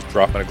tablets. You just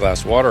drop in a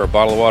glass of water or a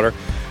bottle of water,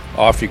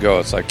 off you go.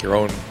 It's like your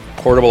own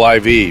portable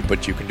IV,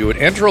 but you can do it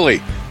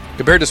enterally.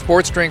 Compared to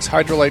sports drinks,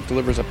 Hydralyte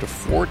delivers up to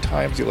 4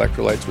 times the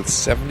electrolytes with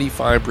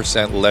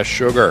 75% less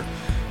sugar.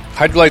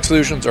 Hydralyte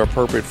solutions are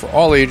appropriate for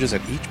all ages,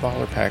 and each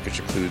bottle or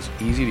package includes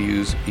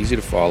easy-to-use,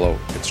 easy-to-follow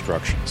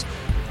instructions.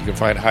 You can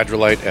find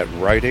Hydralyte at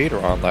Rite Aid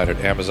or online at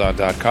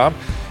Amazon.com.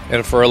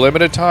 And for a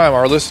limited time,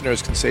 our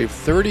listeners can save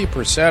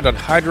 30% on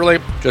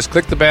Hydralyte. Just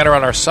click the banner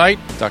on our site,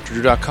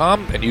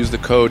 drdrew.com, and use the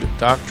code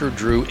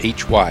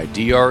DRDREWHY,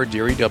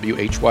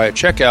 DRDREWHY at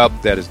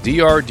checkout. That is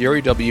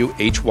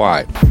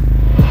DRDREWHY.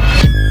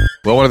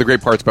 Well, one of the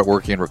great parts about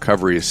working in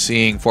recovery is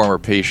seeing former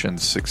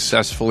patients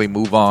successfully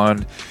move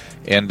on.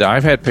 And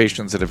I've had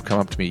patients that have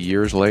come up to me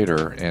years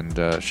later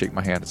and shake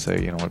my hand and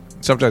say, you know what,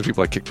 sometimes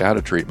people are kicked out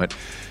of treatment.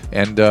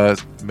 And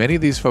many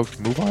of these folks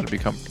move on to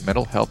become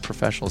mental health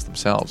professionals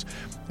themselves.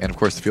 And, of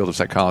course, the field of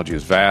psychology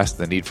is vast.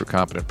 The need for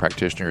competent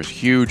practitioners is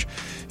huge.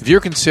 If you're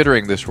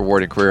considering this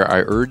rewarding career,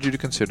 I urge you to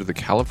consider the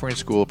California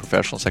School of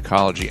Professional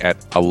Psychology at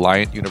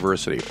Alliant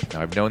University.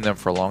 Now, I've known them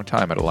for a long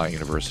time at Alliant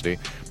University.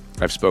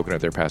 I've spoken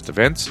at their past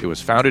events. It was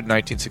founded in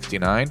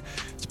 1969.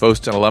 It's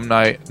boasts an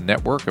alumni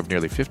network of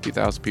nearly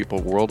 50,000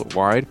 people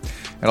worldwide.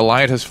 And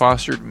Alliant has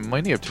fostered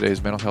many of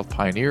today's mental health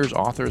pioneers,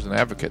 authors, and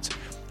advocates.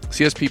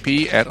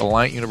 CSPP at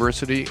Alliant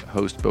University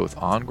hosts both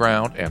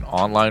on-ground and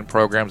online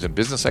programs in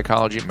business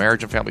psychology,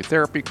 marriage and family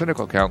therapy,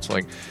 clinical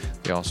counseling.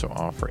 They also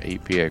offer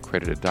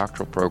APA-accredited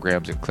doctoral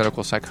programs in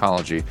clinical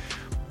psychology.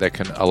 that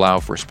can allow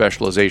for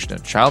specialization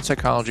in child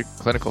psychology,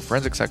 clinical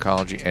forensic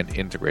psychology, and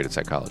integrated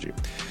psychology.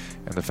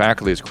 And the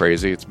faculty is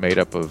crazy. It's made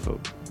up of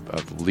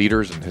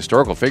leaders and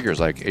historical figures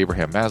like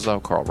Abraham Maslow,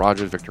 Carl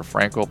Rogers, Viktor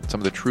Frankl, some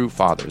of the true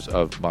fathers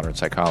of modern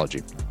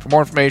psychology. For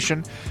more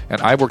information,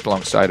 and I worked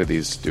alongside of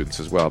these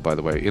students as well, by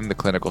the way, in the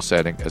clinical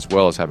setting, as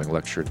well as having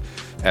lectured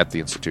at the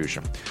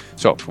institution.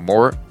 So for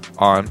more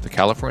on the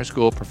California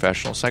School of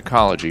Professional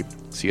Psychology,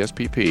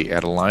 CSPP,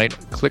 at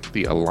Alliant, click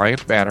the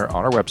Alliant banner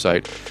on our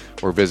website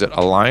or visit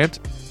Alliant,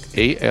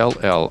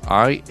 ALLIANT.edu,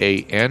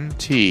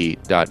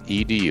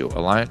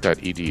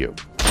 alliant.edu.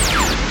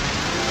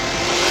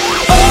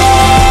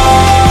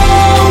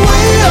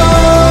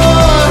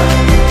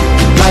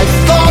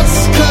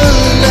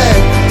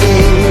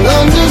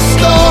 Under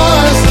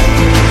stars,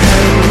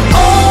 and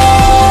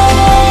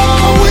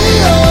all we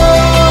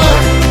are,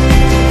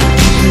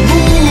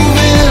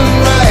 moving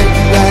right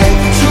back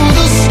to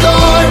the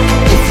start.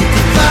 If you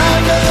could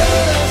find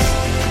us,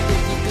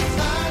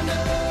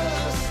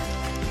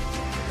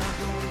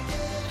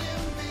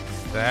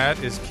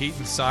 That is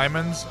Keaton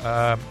Simons.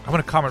 I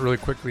want to comment really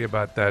quickly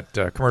about that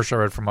commercial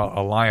I read from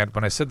Alliant.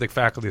 When I said the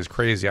faculty is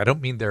crazy, I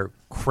don't mean they're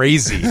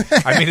crazy.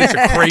 I mean it's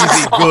a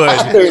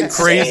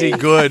crazy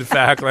good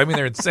faculty. I mean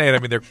they're insane. I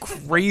mean they're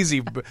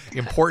crazy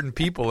important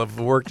people have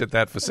worked at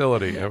that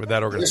facility,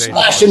 that organization.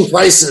 They're slashing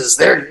prices.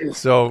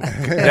 So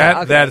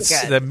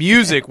that's the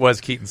music was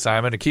Keaton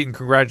Simon. And Keaton,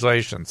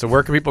 congratulations. So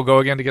where can people go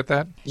again to get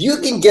that? You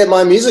can get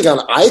my music on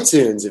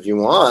iTunes if you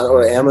want,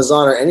 or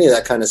Amazon, or any of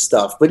that kind of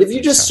stuff. But if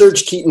you just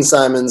search Keaton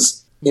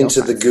Simons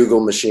into the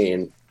Google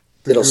machine,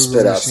 it'll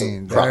spit out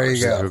some. There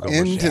you go.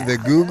 Into the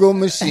Google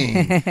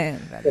machine.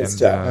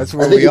 That's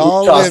where I think we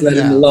all live that in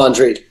the now.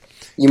 laundry.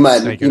 You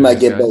might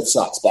get both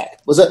socks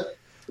back. Was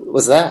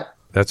that?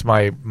 That's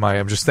my.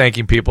 I'm just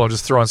thanking people. I'm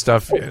just throwing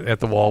stuff at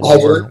the wall while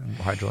we're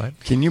Hydrolite.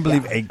 Can you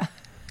believe a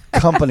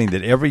company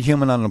that every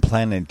human on the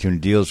planet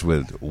deals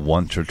with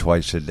once or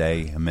twice a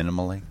day,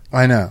 minimally?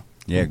 I know.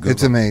 Yeah, Google.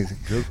 It's amazing.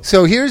 Google.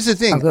 So here's the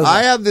thing.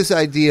 I have this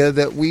idea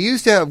that we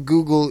used to have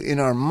Google in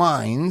our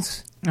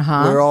minds,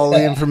 where all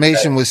the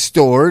information was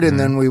stored, and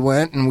then we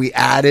went and we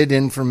added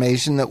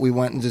information that we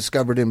went and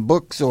discovered in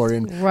books or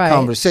in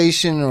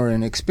conversation or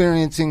in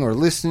experiencing or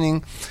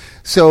listening.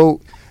 So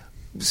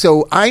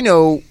I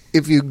know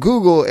if you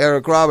Google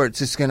Eric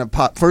Roberts, it's going to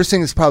pop. First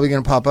thing that's probably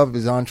going to pop up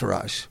is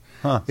Entourage.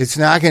 It's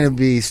not going to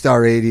be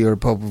Star 80 or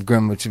Pope of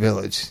Greenwich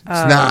Village. It's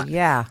not.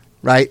 Yeah.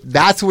 Right?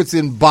 That's what's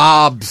in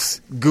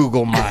Bob's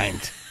Google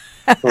mind.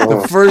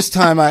 The first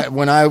time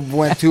when I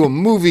went to a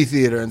movie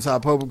theater and saw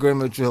Pope of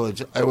Greenwich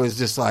Village, I was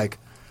just like,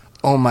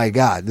 "Oh my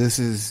God, this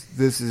is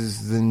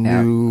the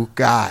new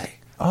guy.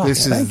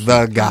 This is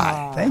the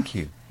guy." Thank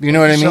you. You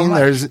know what I mean?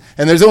 So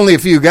there's only a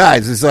few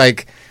guys. It's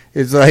like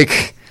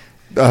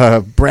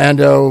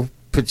Brando,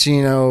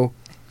 Pacino,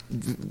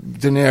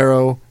 De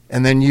Niro,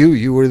 and then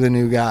you were the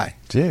new guy.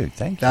 Dude,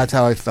 thank you. That's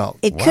how I felt.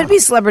 It could be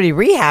Celebrity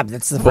Rehab.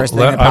 That's the first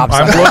thing that pops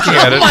I'm up. looking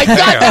at it. Oh my God,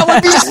 that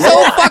would be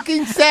so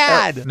fucking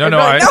sad. No.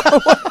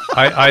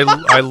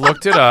 I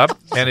looked it up,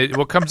 and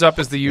what comes up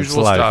is the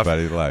usual stuff.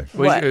 Life.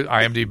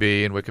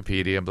 IMDb and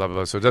Wikipedia and blah blah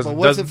blah. So it doesn't.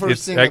 What's the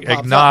first thing that pops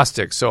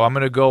agnostic. So I'm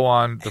going to go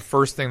on the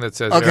first thing that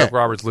says Eric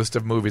Roberts' list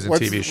of movies and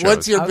TV shows.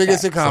 What's your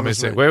biggest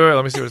accomplishment? Wait.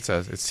 Let me see what it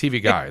says. It's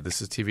TV Guide. This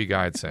is TV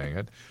Guide saying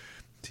it.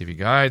 TV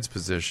Guide's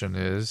position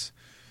is.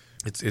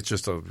 It's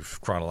just a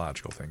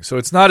chronological thing. So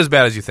it's not as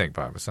bad as you think,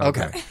 Bob. It's not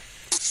okay.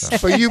 So.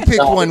 But you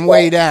picked one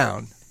way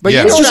down. But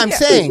you know what I'm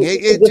saying?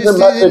 It just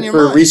is in your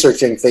mind.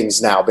 Researching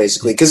things now,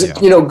 basically. Because,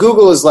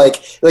 Google is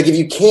like if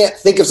you can't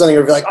think of something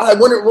or be like, I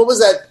wonder, what was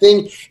that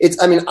thing?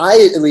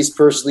 I at least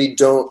personally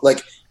don't,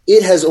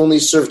 it has only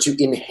served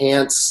to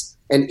enhance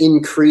and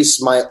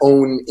increase my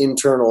own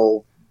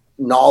internal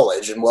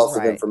knowledge and wealth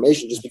of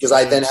information, just because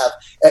I then have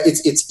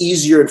it's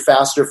easier and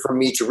faster for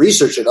me to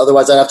research it.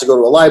 Otherwise I'd have to go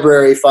to a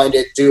library, find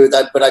it, do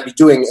that, but I'd be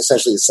doing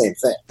essentially the same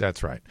thing.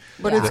 That's right.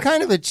 But it's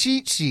kind of a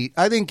cheat sheet.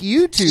 I think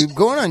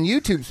going on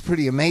YouTube is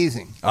pretty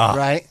amazing,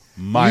 right?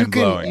 Mind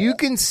blowing. You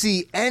can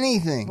see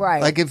anything,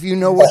 right? Like if you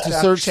know what to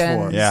search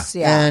for,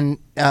 and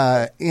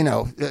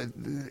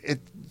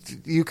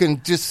you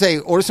can just say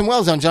Orson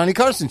Welles on Johnny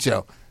Carson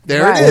show.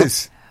 There it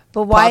is.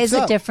 But why is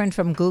it different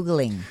from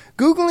Googling?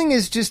 Googling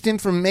is just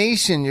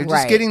information. You're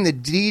just getting the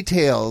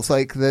details,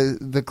 like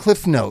the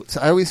Cliff Notes.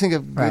 I always think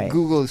of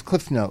Google as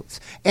Cliff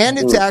Notes. And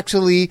it's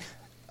actually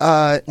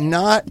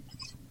not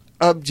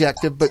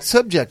objective, but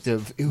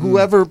subjective.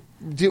 Whoever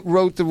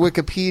wrote the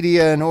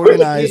Wikipedia and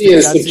organized Wikipedia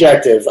is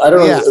subjective. I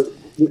don't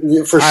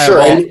know, for sure.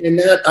 And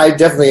that I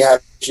definitely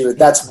have.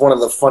 That's one of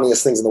the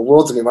funniest things in the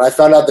world to me. When I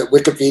found out that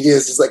Wikipedia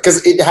is just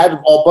because it had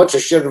a bunch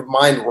of shit of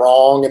mine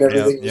wrong and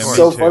everything. It's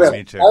so funny.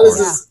 Me too,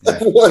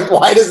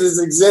 why does this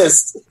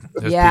exist?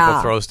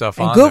 People throw stuff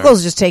on. And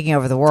Google's just taking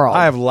over the world.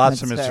 I have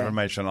lots of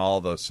misinformation on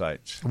all those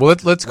sites. Well,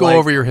 let's go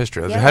over your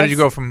history. How did you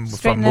go from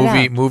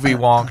movie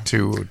wonk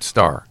to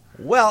star?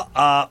 Well,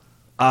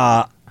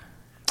 I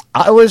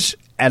was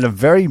at a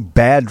very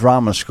bad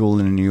drama school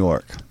in New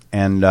York,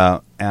 and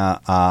the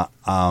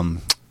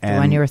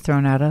one you were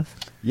thrown out of.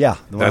 Yeah,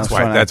 that's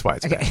why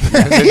it's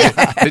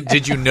bad.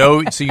 Did you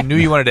know? So you knew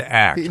you wanted to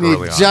act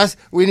early on.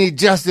 We need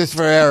justice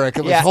for Eric.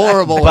 It was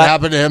horrible what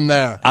happened to him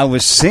there. I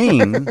was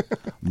seen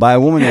by a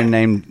woman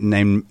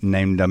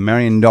named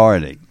Marion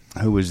Doherty,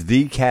 who was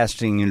the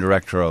casting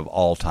director of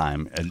all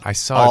time. I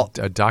saw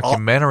a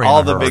documentary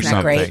on her or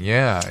something. Great?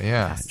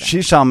 Yeah.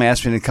 She saw me,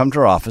 asked me to come to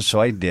her office, so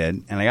I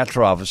did. And I got to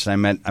her office,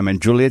 and I met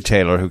Julia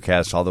Taylor, who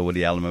cast all the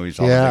Woody Allen movies,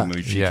 all the big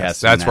movies she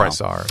cast. That's now. where I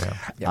saw her.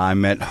 Yeah. I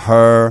met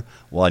her,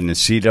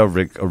 Nacita,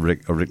 Rick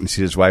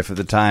Nacita's wife at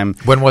the time.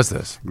 When was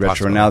this?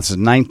 Retro analysis,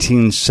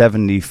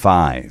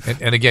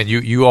 1975. And again,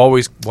 you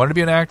always wanted to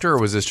be an actor, or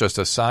was this just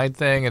a side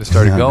thing and it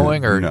started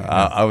going? Or no,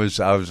 I was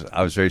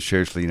very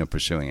seriously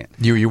pursuing it.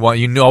 You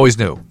always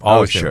knew.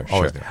 Always knew.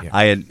 Sure. Yeah.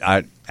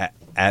 I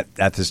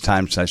at this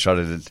time, since I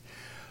started at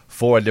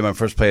 4, I did my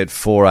first play at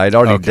 4. I'd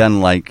already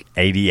done like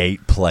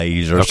 88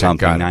 plays or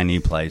something, 90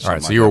 plays. All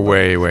right, so you were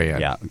way in.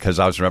 Yeah, because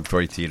I was in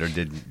repertory theater,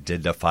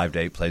 did the 5 to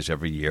 8 plays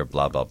every year,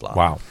 blah blah blah.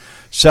 Wow.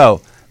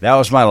 So that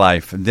was my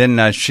life. And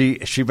then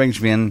she brings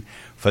me in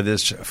for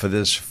this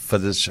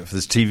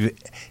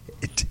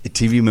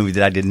TV movie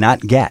that I did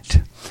not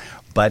get,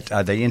 but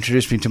they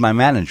introduced me to my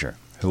manager,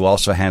 who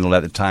also handled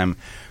at the time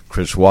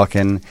Chris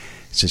Walken,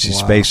 Sissy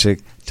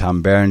Spacek,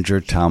 Tom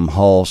Berenger, Tom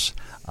Hulse.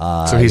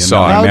 So he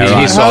saw it. How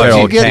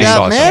did you get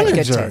that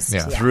manager?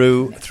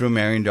 Through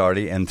Marion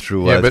Doherty and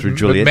through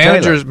Julia Taylor.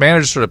 Taylor.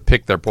 Managers sort of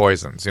pick their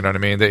poisons. You know what I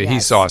mean?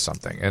 He saw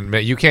something, and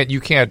you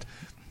can't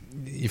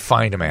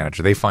find a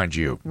manager; they find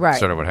you. Right.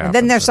 Sort of what happens. And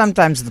then there's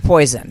sometimes the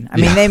poison. I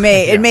mean,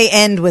 it may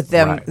end with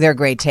them their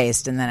great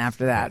taste, and then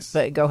after that.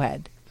 But go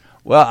ahead.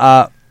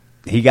 Well,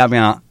 he got me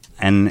on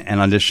an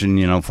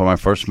audition, for my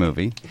first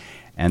movie,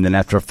 and then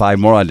after 5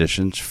 more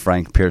auditions,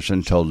 Frank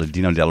Pearson told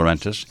Dino De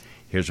Laurentiis,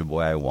 "Here's a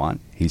boy I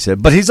want." He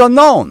said, "But he's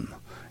unknown."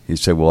 He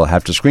said, "Well, I'll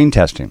have to screen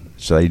test him."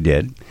 So they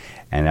did.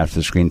 And after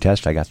the screen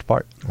test, I got the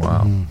part.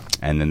 Wow.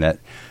 And then that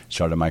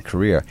started my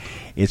career.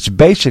 It's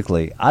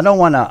basically, I don't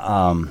want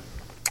to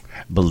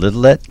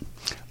belittle it,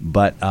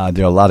 but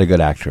there are a lot of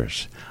good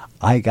actors.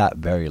 I got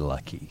very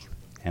lucky.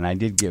 And I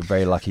did get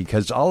very lucky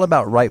because it's all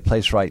about right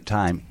place, right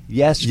time.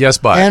 Yes,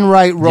 but. And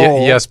right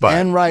role. Yes, but.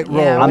 And right role.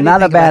 Yeah, I'm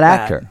not a bad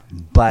actor,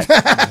 but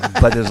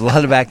there's a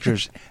lot of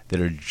actors that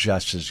are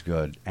just as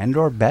good and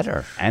or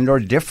better and or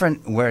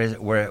different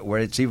where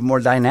it's even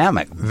more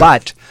dynamic.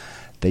 But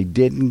they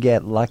didn't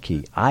get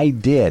lucky. I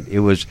did. It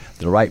was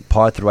the right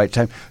part, the right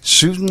time.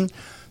 Susan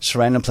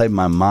Sarandon played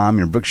my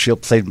mom. Brooke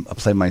Shield played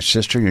my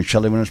sister.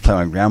 Shelley Winters played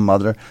my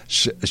grandmother.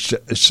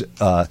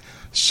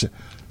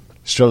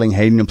 Sterling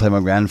Hayden played my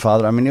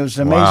grandfather. I mean, it was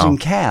an amazing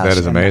cast. That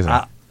is amazing.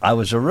 I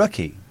was a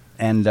rookie,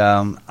 and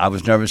I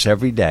was nervous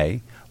every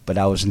day, but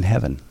I was in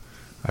heaven.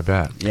 I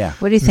bet. Yeah.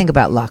 What do you think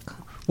about luck?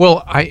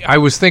 Well, I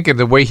was thinking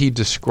the way he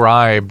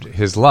described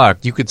his luck,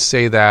 you could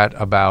say that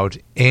about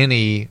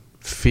any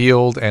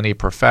field, any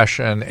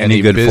profession,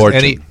 any good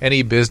fortune,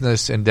 any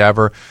business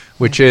endeavor,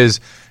 which is.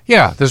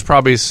 Yeah, there's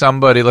probably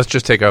somebody. Let's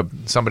just take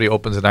somebody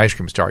opens an ice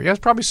cream store. Yeah, there's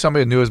probably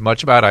somebody who knew as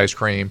much about ice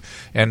cream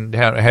and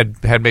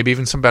had maybe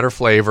even some better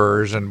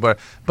flavors. But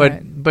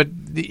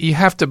you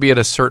have to be at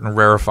a certain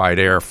rarefied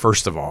air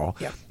first of all,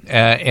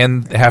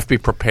 and have to be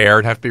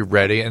prepared, have to be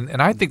ready.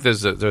 And I think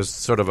there's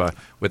sort of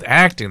with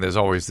acting. There's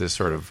always this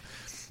sort of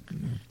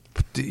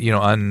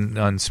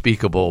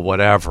unspeakable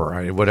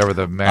whatever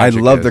the magic.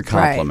 I love is. the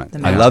compliment.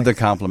 Right, I love the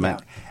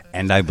compliment,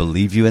 and I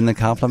believe you in the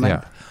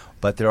compliment. Yeah.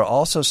 But there are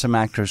also some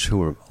actors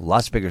who are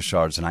lots bigger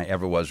stars than I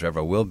ever was or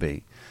ever will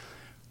be,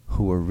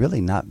 who are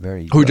really not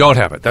very good. Who don't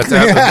have it. That's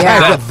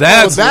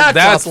that's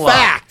a luck.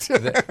 fact.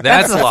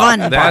 That's the luck. fun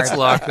That's part.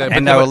 luck.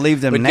 And I will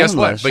leave them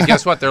nameless. But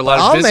guess what? There are a lot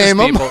I'll of business name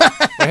 'em. people. Well,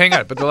 hang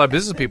on. But there are a lot of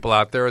business people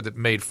out there that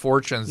made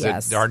fortunes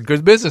that aren't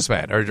good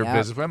businessmen or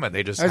businesswomen.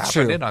 They just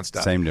happen in on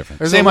stuff. Same difference.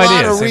 There's Same a lot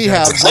idea. of Same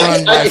rehabs difference.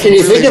 run by Can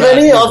you think of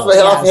really any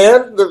bad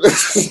offhand?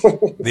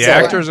 The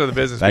actors or the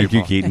business Thank people?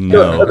 you, Keaton.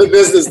 No, No. the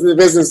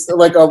business,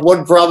 like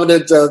one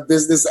prominent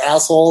business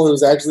asshole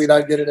who's actually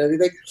not good at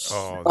anything.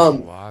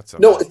 Oh, lots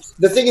of No, them.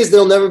 the thing is,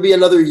 there'll never be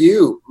another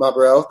you, my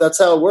bro. That's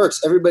how it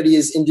works. Everybody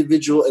is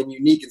individual and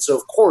unique, and so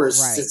of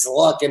course it's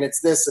luck and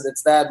it's this and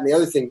it's that and the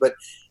other thing, but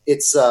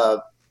it's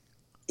also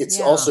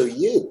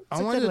you.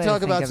 I wanted to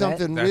talk about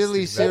something That's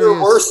really exactly- Better or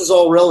serious. worse is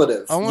all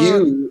relative.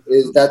 wanna-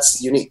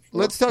 That's unique.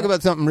 Let's talk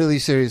about something really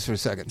serious for a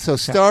second. So,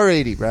 Star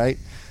 80, right?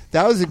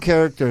 That was a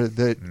character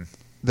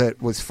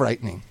that was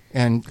frightening,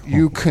 and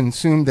you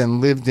consumed and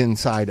lived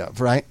inside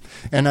of, right?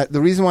 And the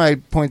reason why I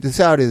point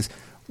this out is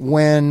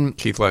when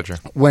Heath Ledger.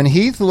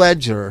 Heath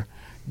Ledger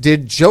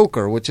did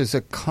Joker, which is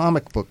a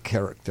comic book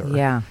character.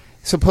 Yeah.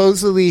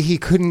 Supposedly, he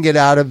couldn't get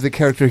out of the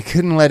character. He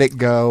couldn't let it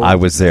go. I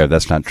was there.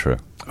 That's not true.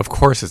 Of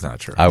course, it's not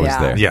true. I was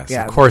Yeah. there. Yes,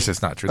 Yeah. of course,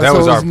 it's not true. That so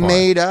was it our was point.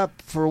 made up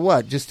for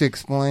what? Just to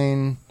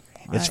explain.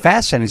 It's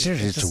fascinating.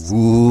 Seriously, it's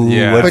woo.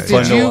 Yeah. what But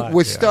fun did to you, watch.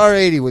 with Star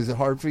 80, was it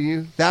hard for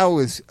you? That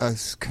was a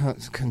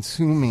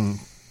consuming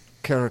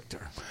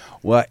character.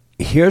 Well,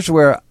 here's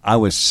where I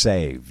was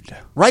saved.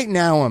 Right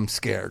now, I'm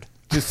scared.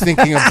 Just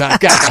thinking about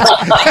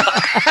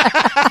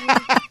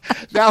that.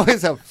 That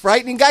was a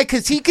frightening guy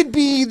because he could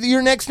be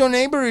your next door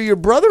neighbor or your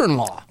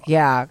brother-in-law.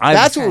 Yeah.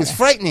 That's what was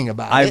frightening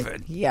about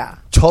it. Yeah.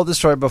 Told the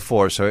story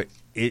before, so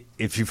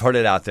if you've heard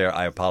it out there,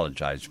 I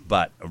apologize.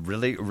 But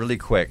really, really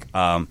quick,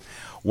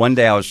 one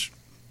day I was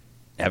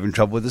having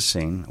trouble with a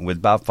scene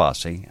with Bob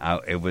Fosse.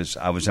 I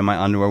was in my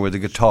underwear with a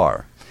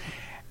guitar,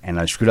 and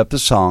I screwed up the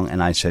song,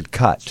 and I said,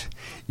 cut.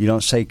 You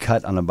don't say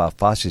cut on a Bob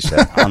Fosse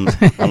set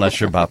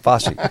unless you're Bob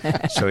Fosse.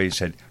 So he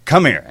said,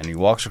 come here. And he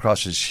walks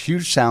across this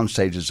huge sound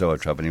stage at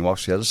Zoetrope, and he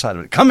walks to the other side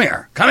of it. Come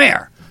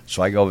here.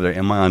 So I go over there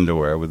in my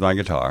underwear with my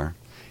guitar.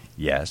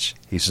 Yes.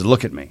 He says,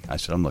 look at me. I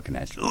said, I'm looking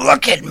at you.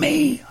 Look at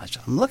me. I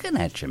said, I'm looking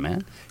at you,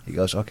 man. He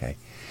goes, okay.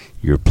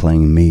 You're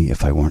playing me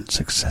if I weren't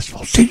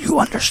successful. Do you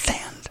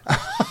understand?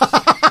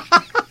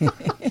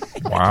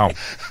 Wow.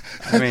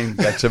 I mean,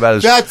 that's about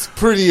as... That's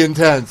pretty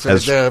intense right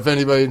there, if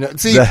anybody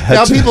knows. See,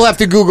 now people have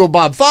to Google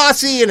Bob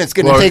Fosse, and it's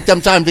going to take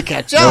them time to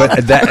catch up.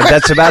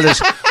 That's about as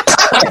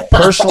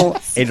personal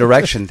a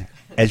direction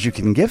as you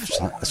can give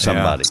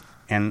somebody.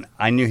 Yeah. And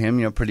I knew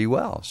him, pretty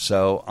well.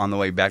 So on the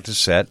way back to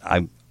set,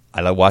 I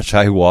watched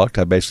how he walked.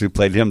 I basically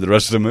played him the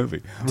rest of the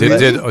movie.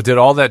 Did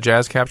all that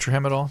jazz capture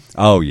him at all?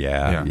 Oh,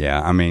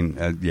 yeah. I mean,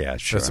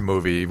 sure. That's a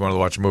movie. You want to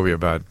watch a movie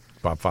about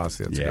Bob Fosse.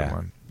 That's a good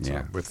one. So,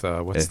 Yeah. with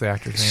what's the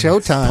actor's name?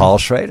 Showtime. Paul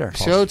Schrader.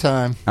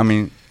 Showtime. I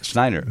mean,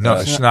 Snyder.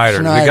 No, Schneider.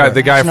 Schneider.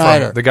 The guy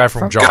Schneider.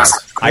 from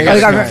Jaws. I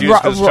got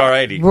confused with Star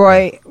 80.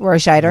 Roy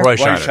Scheider. Roy Roy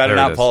Scheider, Scheider, there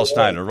not it is. Paul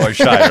Snyder. Roy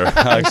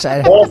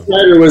Scheider. Paul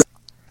Snyder was.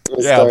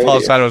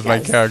 Paul Snyder was my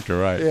character,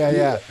 right?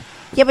 Yeah.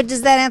 Yeah, but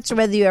does that answer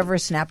whether you ever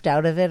snapped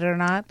out of it or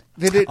not?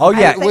 Did it? Oh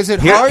yeah, Was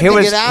it hard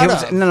to get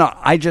out of? No.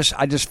 I just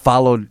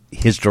followed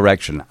his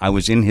direction. I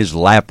was in his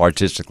lap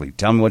artistically.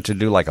 Tell me what to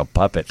do like a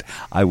puppet.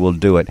 I will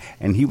do it.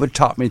 And he would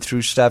talk me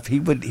through stuff. He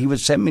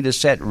would send me to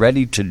set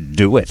ready to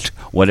do it,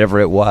 whatever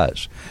it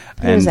was.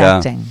 He was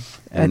acting.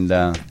 I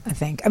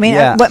think. I mean,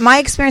 Yeah. what my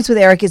experience with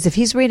Eric is if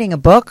he's reading a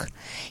book,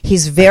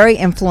 he's very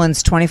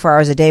influenced 24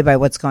 hours a day by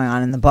what's going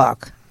on in the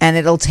book. And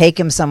it'll take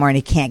him somewhere and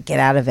he can't get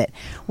out of it.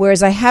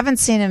 Whereas I haven't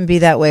seen him be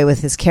that way with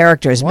his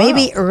characters. Wow.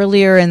 Maybe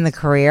earlier in the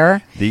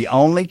career. The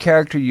only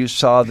character you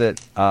saw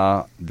that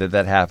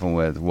happened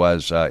with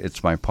was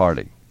It's My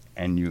Party.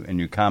 And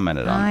you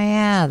commented on it.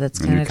 Yeah, that's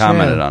kind of You true.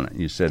 commented on it.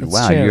 You said, That's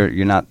wow, true.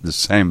 you're not the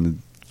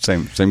same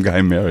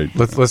guy married.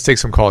 Let's take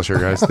some calls here,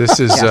 guys. This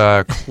is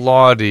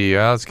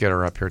Claudia. Let's get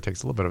her up here. It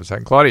takes a little bit of a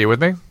second. Claudia, you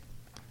with me?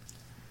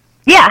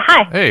 Yeah,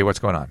 hi. Hey, what's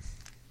going on?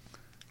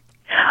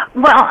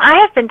 Well, I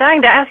have been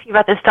dying to ask you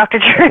about this, Dr.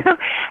 Drew,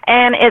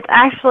 and it's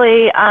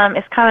actually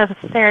it's kind of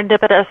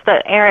serendipitous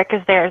that Eric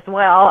is there as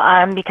well,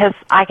 because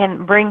I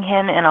can bring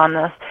him in on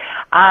this.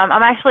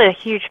 I'm actually a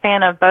huge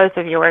fan of both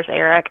of yours,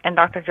 Eric and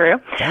Dr. Drew.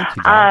 Thank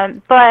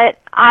you, but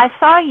I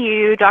saw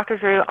you, Dr.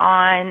 Drew,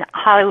 on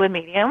Hollywood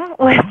Medium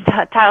with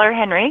Tyler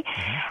Henry,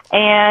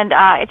 and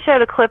it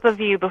showed a clip of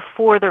you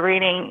before the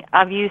reading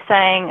of you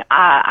saying,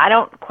 I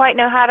don't quite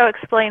know how to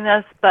explain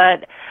this,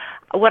 but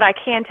what I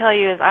can tell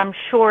you is I'm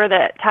sure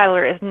that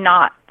Tyler is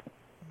not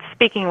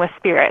speaking with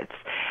spirits.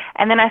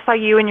 And then I saw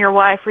you and your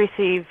wife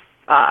receive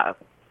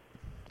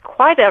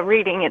quite a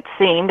reading, it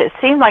seemed. It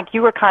seemed like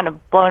you were kind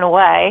of blown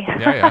away.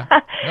 Yeah.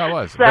 No, I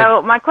was.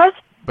 So my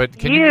question but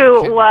to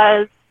you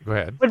was, go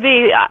ahead. would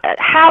be,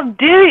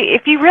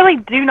 if you really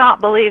do not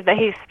believe that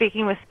he's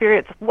speaking with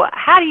spirits,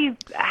 how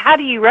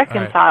do you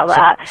reconcile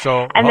that?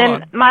 So and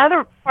hold then on. my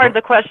other part of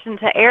the question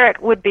to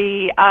Eric would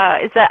be,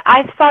 is that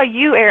I saw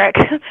you, Eric,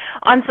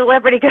 on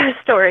Celebrity Ghost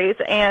Stories,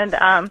 and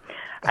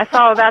I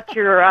saw about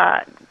your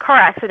car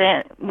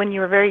accident when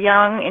you were very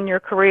young in your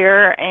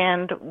career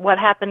and what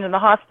happened in the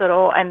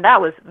hospital, and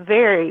that was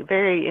very,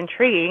 very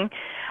intriguing.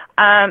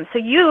 So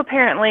you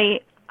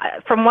apparently,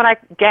 from what I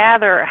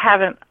gather,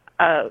 have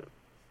a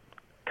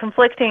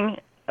conflicting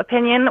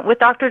opinion with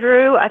Dr.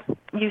 Drew.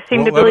 You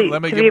seem to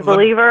be a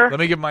believer, let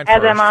me give mine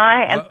as first. am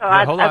I, and so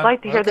I'd hold on.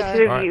 like to hear the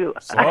two of you.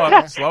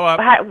 Slow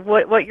up.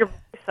 What your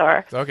beliefs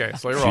are. Okay,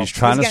 slow your roll. She's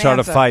trying to start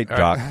a fight,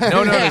 Doc.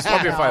 No, this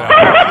won't be a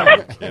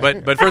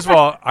fight. But first of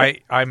all,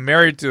 I'm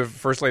married to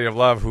First Lady of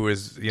Love, who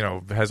is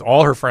has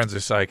all her friends are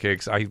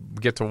psychics. I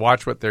get to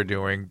watch what they're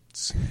doing,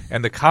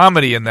 and the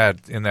comedy in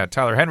that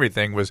Tyler Henry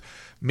thing was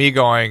me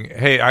going,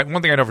 hey,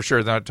 one thing I know for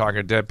sure, they're not talking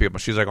to dead people.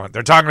 She's like,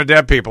 they're talking to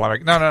dead people. I'm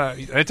like, no,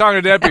 they're talking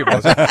to dead people.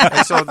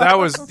 And so that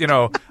was,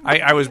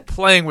 I was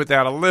playing with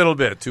that a little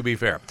bit, to be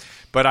fair.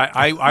 But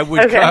I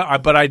would, Okay.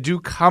 but I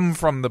do come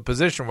from the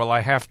position, well,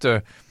 I have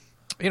to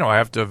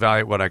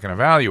evaluate what I can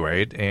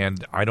evaluate,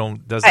 and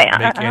doesn't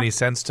make any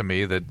sense to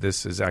me that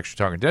this is actually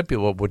talking to dead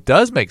people. What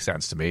does make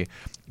sense to me,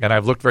 and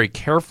I've looked very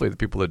carefully at the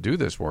people that do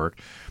this work,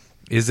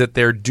 is that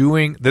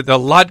that a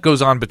lot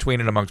goes on between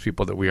and amongst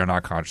people that we are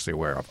not consciously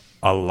aware of.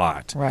 A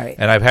lot. Right.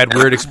 And I've had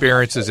weird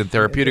experiences in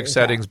therapeutic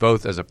settings,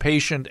 both as a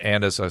patient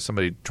and as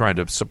somebody trying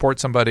to support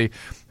somebody,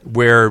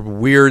 where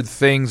weird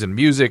things and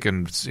music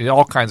and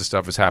all kinds of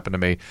stuff has happened to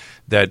me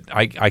that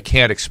I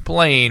can't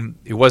explain.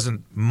 It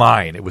wasn't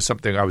mine. It was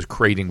something I was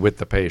creating with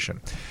the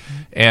patient.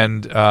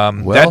 And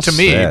that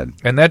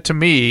to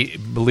me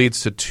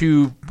leads to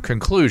two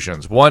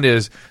conclusions. One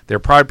is there are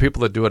probably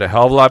people that do it a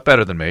hell of a lot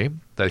better than me,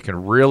 that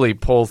can really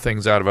pull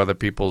things out of other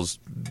people's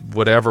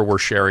whatever we're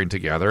sharing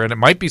together. And it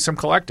might be some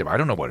collective. I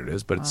don't know what it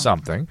is, but it's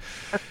something.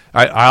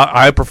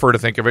 I prefer to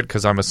think of it,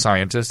 because I'm a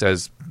scientist,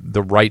 as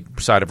the right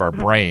side of our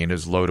brain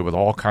is loaded with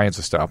all kinds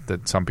of stuff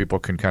that some people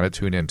can kind of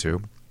tune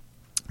into.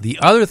 The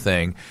other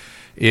thing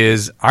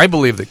is I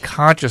believe that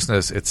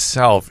consciousness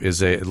itself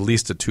is at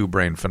least a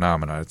two-brain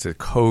phenomenon. It's a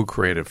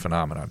co-created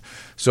phenomenon.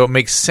 So it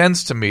makes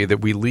sense to me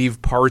that we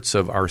leave parts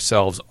of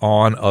ourselves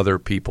on other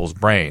people's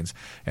brains.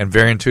 And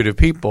very intuitive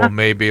people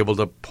may be able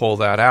to pull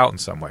that out in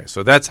some way.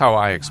 So that's how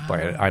I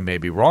explain it. I may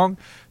be wrong.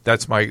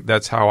 That's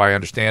how I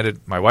understand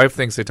it. My wife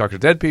thinks they talk to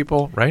dead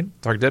people, right?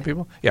 Talk to dead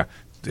people? Yeah.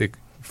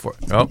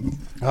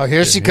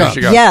 Here she comes.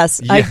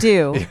 Yes, I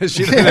do.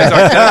 She doesn't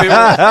talk to dead people.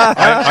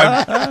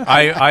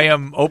 I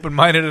am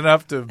open-minded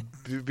enough to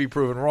be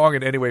proven wrong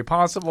in any way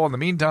possible. In the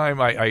meantime,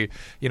 I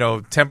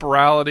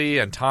temporality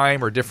and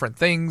time are different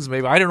things.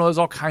 Maybe I don't know. There's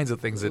all kinds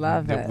of things that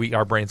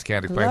our brains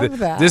can't explain.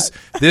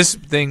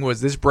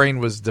 This brain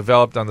was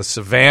developed on the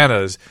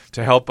savannas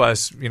to help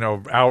us,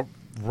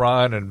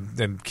 outrun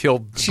and kill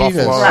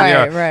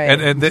buffalo. Right.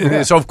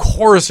 And so of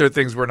course there are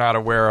things we're not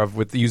aware of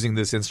with using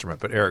this instrument.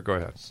 But Eric, go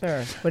ahead.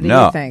 Sure. What do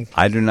you think?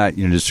 I do not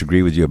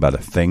disagree with you about a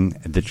thing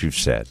that you've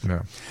said.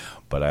 No.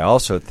 But I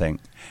also think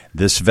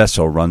this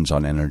vessel runs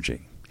on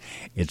energy.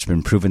 It's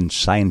been proven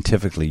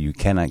scientifically you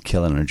cannot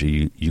kill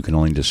energy. You can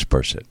only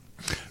disperse it.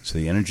 So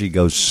the energy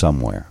goes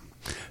somewhere.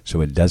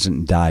 So it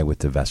doesn't die with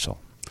the vessel.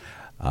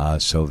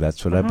 So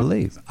that's what I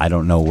believe. I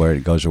don't know where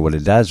it goes or what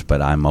it does,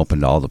 but I'm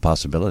open to all the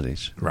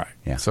possibilities. Right.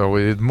 Yeah.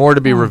 So more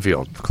to be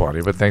revealed,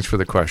 Claudia, but thanks for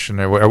the question.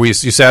 Are you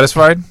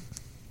satisfied?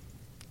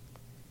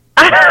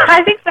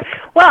 I think so.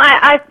 Well,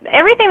 I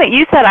everything that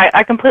you said,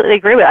 I completely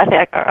agree with. I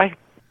think I'm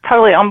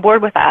totally on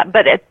board with that.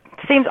 But it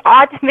seems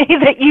odd to me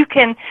that you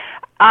can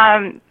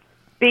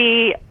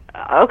be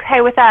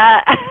okay with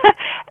that,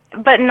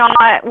 but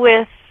not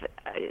with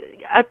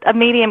a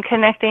medium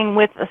connecting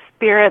with a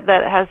spirit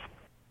that has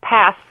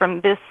passed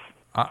from this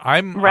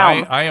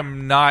realm. I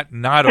am not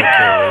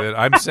okay with it.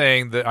 I'm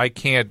saying that I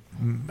can't.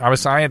 I'm a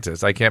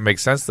scientist. I can't make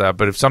sense of that.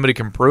 But if somebody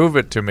can prove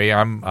it to me,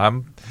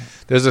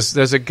 There's a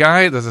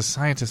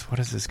scientist. What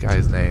is this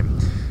guy's name?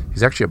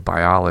 He's actually a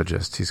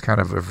biologist. He's kind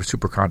of a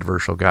super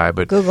controversial guy.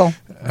 But Google.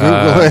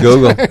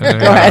 Google. Go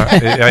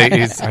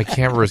ahead. I can't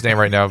remember his name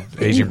right now.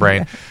 Aging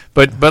brain.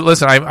 But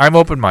listen, I'm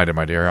open-minded,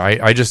 my dear.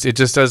 It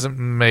just doesn't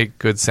make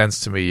good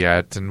sense to me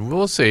yet, and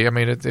we'll see. I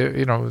mean,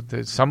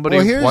 somebody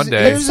one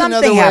day. Here's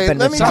another way.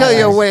 Let me tell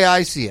you a way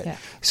I see it. Yeah.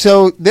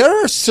 So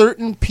there are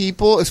certain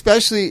people,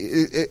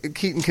 especially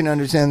Keaton can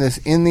understand this,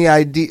 in the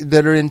idea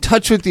that are in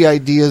touch with the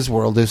ideas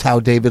world. Is how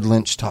David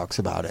Lynch talks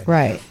about it.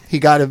 Right. He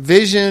got a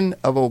vision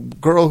of a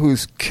girl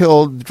who's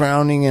killed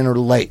drowning in her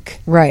lake.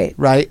 Right.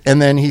 Right.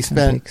 And then he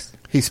spent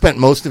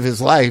most of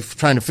his life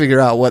trying to figure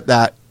out what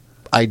that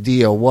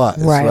idea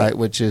was. Right.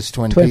 Which is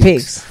Twin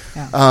Peaks.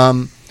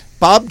 Yeah.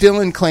 Bob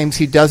Dylan claims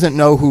he doesn't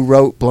know who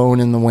wrote "Blowin'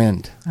 in the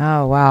Wind."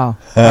 Oh, wow.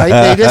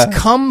 Right? They just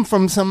come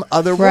from some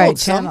other world. Right,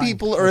 some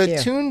people are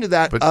attuned to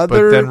that But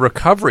then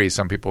recovery,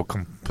 some people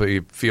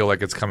completely feel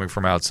like it's coming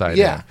from outside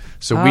in.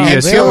 So we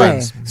as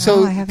humans...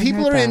 So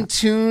people are in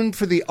tune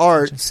for the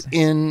arts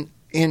in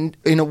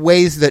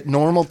ways that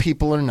normal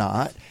people are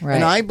not. Right.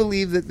 And I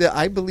believe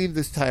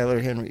this Tyler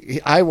Henry.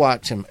 I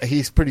watch him.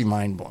 He's pretty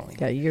mind blowing.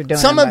 Yeah, you're doing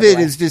some of it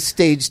is just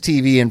stage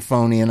TV and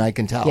phony, and I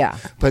can tell. Yeah.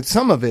 But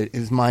some of it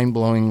is mind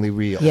blowingly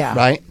real. Yeah.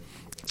 Right.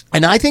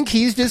 And I think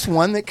he's just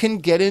one that can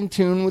get in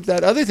tune with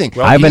that other thing.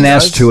 Well, I've been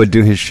asked to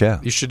do his show.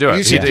 You should do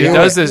it. He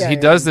does this. He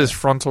does this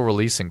frontal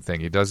releasing thing.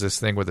 He does this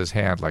thing with his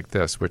hand like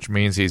this, which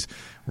means he's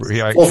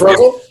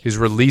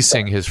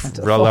releasing his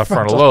left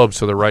frontal lobe,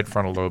 so the right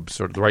frontal lobe,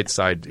 sort of the right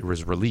side,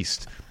 was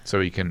released. So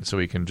he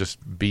can just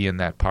be in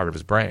that part of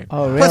his brain.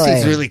 Oh, really? Plus,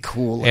 he's really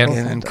cool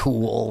and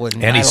cool,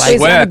 and he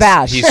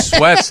sweats. He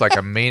sweats like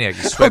a maniac.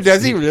 He sweats,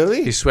 does he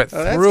really? He sweat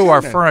through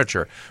our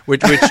furniture,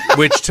 which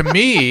to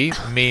me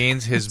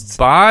means his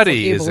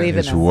body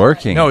is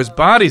working. No, his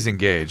body's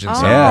engaged in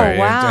some way.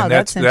 Wow, and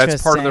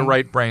that's part of the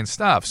right brain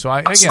stuff. So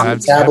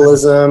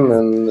metabolism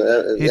and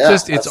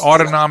it's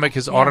autonomic.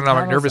 His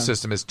autonomic nervous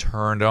system is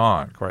turned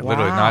on. Quite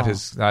literally, not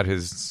his.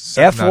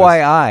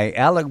 FYI,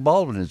 Alec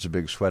Baldwin is a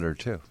big sweater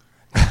too.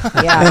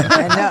 Yeah,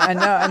 I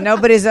know.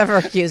 Nobody's ever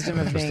accused him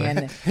of being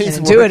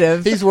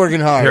intuitive. He's working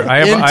hard. Here,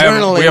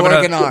 Internally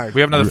working hard. We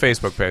have another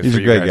Facebook page. He's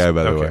for a great guys. guy,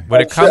 by the way.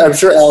 I'm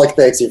sure Alec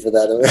thanks you for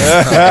that.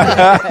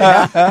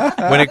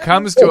 When it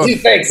comes to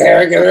thanks,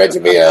 Eric.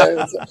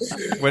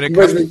 When it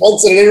comes to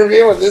once in an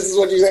interview, and this is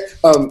what you say.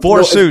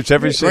 Four suits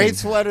every scene. Great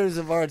sweaters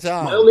of our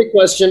time. My only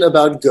question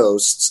about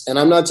ghosts, and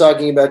I'm not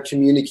talking about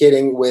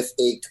communicating with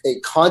a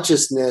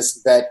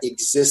consciousness that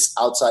exists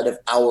outside of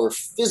our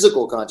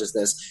physical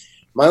consciousness.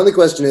 My only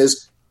question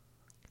is,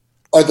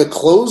 are the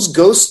clothes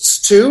ghosts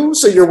too?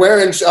 So I'm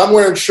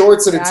wearing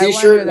shorts and a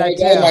t-shirt.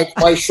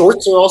 My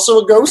shorts are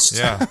also a ghost?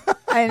 Yeah.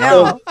 I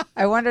know.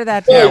 I wonder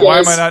that too. Yeah, why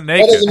am I not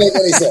naked? That doesn't make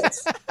any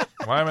sense.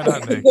 Why am I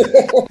not naked?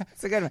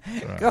 That's a good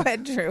one. Go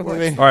ahead, Drew.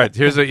 All right,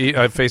 here's a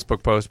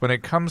Facebook post. When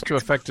it comes to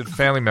affected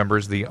family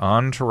members, the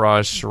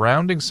entourage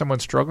surrounding someone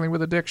struggling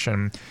with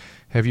addiction,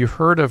 have you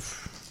heard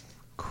of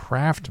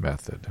CRAFT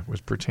method,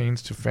 which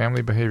pertains to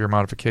family behavior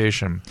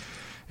modification?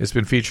 It's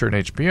been featured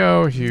in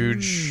HBO.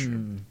 Huge.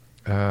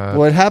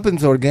 Well, it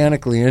happens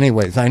organically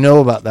anyways. I know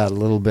about that a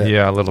little bit.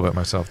 Yeah, a little bit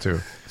myself, too.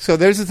 So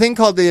there's a thing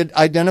called the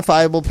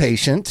identifiable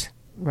patient.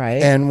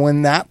 Right. And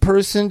when that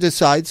person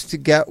decides to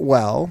get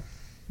well,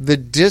 the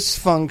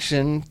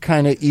dysfunction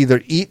kind of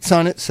either eats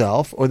on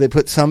itself or they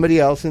put somebody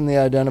else in the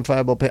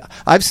identifiable patient.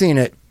 I've seen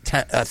it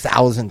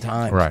 1,000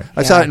 times. Right.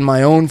 I saw it in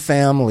my own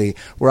family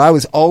where I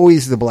was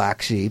always the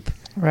black sheep.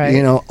 Right.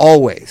 You know,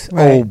 always.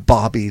 Right. Oh,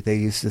 Bobby, they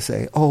used to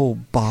say. Oh,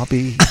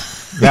 Bobby.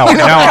 Now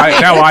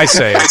I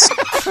say it.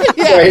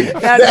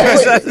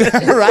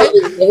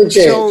 Right?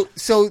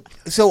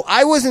 So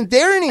I wasn't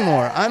there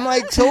anymore. I'm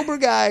like sober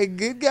guy,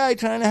 good guy,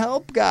 trying to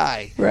help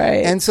guy.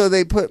 Right. And so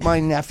they put my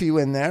nephew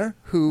in there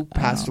who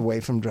passed away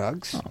from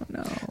drugs. Oh,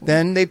 no.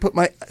 Then they put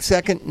my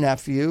second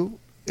nephew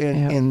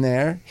in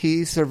there.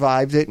 He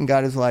survived it and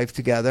got his life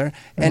together.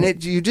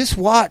 And you just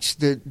watch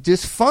the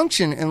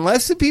dysfunction.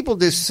 Unless the people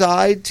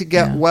decide to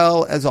get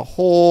well as a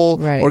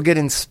whole or get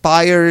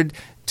inspired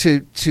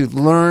to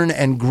learn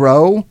and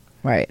grow,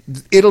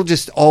 it'll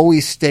just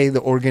always stay the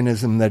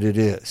organism that it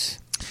is.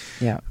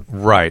 Yeah.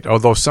 Right.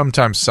 Although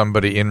sometimes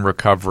somebody in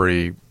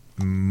recovery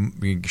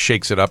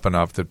shakes it up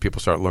enough that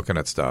people start looking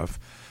at stuff.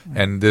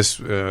 And this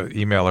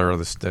emailer or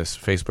this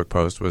Facebook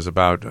post was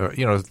about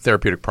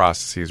therapeutic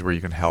processes where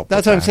you can help.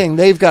 That's what I'm saying.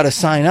 They've got to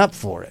sign up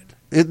for it.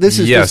 This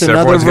is just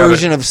another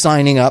version of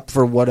signing up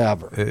for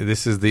whatever.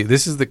 This is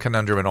the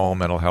conundrum in all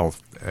mental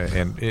health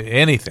and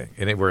anything,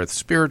 where it's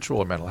spiritual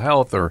or mental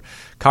health or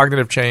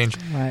cognitive change.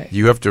 Right.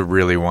 You have to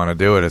really want to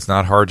do it. It's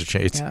not hard to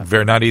change. It's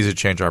very not easy to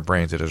change our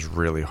brains. It is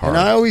really hard. And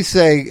I always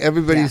say,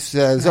 everybody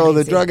says,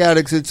 the drug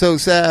addicts, it's so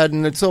sad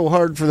and it's so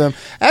hard for them.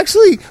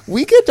 Actually,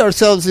 we get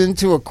ourselves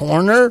into a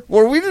corner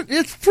where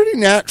it's a pretty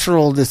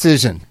natural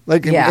decision.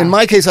 Like in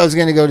my case, I was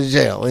going to go to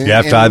jail. You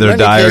have to either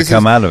die or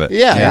come out of it.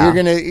 Yeah, you're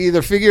going to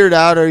either figure it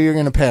out or you're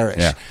going to perish.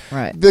 Yeah.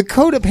 Right. The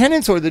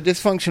codependents or the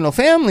dysfunctional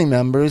family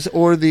members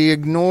or the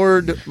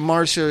ignored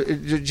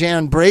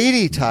Jan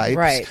Brady types.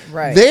 Right.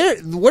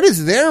 What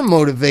is their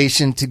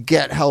motivation to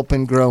get help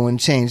and grow and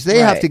change? They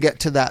have to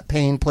get to that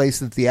pain place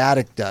that the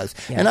addict does.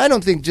 Yeah. And I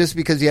don't think just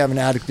because you have an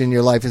addict in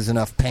your life is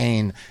enough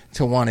pain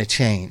to want to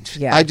change.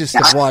 Yeah. I just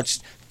have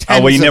watched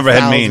tens you never of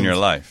had thousands. me in your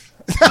life.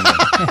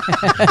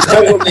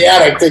 The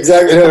addict,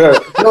 exactly. No,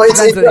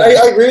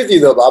 I agree with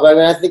you though, Bob. I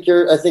mean, I think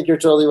you're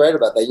totally right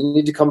about that. You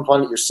need to come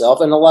upon it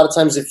yourself. And a lot of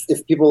times,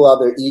 if people allow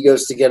their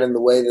egos to get in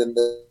the way, then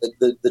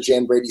the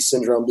Jan Brady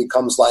syndrome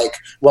becomes like,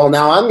 well,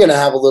 now I'm going to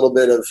have a little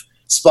bit of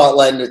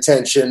spotlight and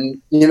attention.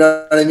 You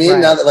know what I mean? Right.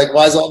 Now that, like,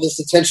 why is all this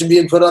attention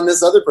being put on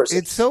this other person?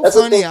 It's so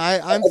funny.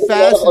 I'm fascinated. A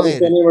lot of other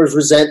family members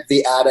resent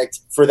the addict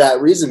for that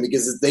reason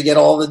because they get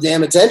all the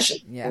damn attention.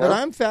 Yeah. But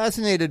I'm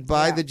fascinated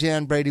by the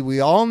Jan Brady.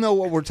 We all know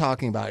what we're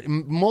talking about.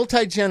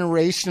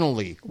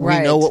 Multi-generationally, we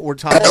know what we're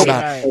talking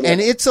about.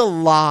 And it's a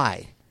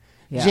lie.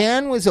 Yeah.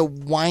 Jan was a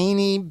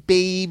whiny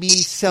baby,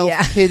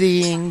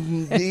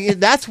 self-pitying.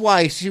 That's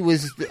why she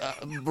was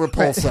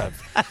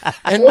repulsive.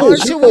 And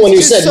Marcia was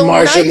just so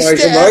nice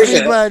to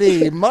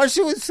everybody.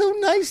 Marcia was so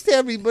nice to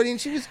everybody,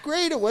 and she was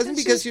great. It wasn't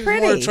because she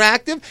was more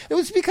attractive. It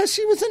was because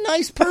she was a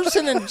nice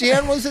person, and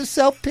Jan was a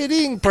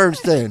self-pitying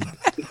person.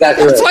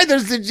 That's why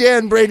there's the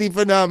Jan Brady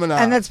phenomenon.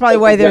 And that's probably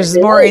why there's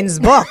Maureen's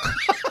book,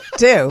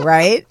 too,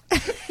 right?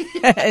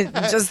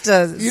 Just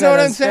to you know what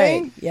I'm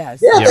saying?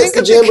 Yes. Yeah, think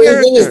the Jan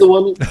Brady thing is the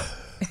one.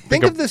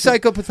 Think of the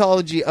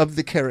psychopathology of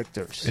the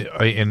characters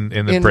in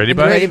the Brady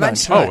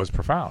Bunch. Oh, it was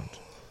profound,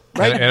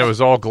 right? And it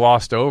was all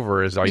glossed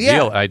over as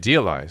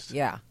idealized.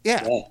 Yeah.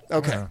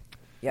 Okay.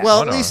 Yeah.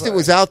 Well, at least it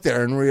was out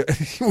there, and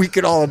we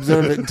could all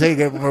observe it and take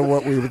it for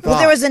what we would thought. Well,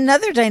 there was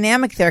another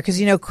dynamic there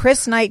because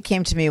Chris Knight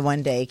came to me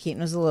one day.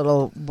 Keaton was a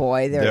little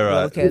boy.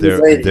 They're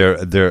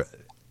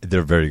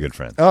very good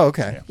friends. Oh,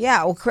 okay.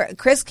 Yeah. Well,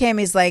 Chris came.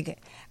 He's like,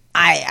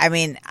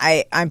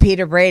 I'm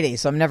Peter Brady,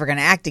 so I'm never going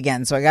to act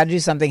again. So I got to do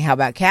something. How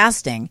about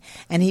casting?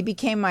 And he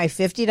became my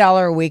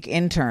 $50 a week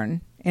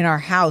intern in our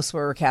house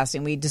where we're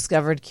casting. We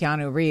discovered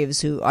Keanu Reeves,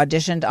 who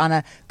auditioned on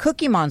a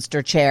Cookie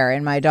Monster chair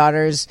in my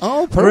daughter's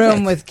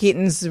room with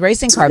Keaton's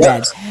racing car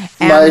bed.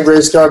 My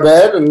race car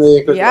bed and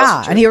the Cookie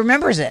Monster chair. And he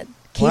remembers it.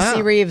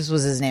 Casey Reeves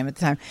was his name at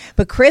the time.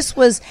 But Chris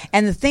was,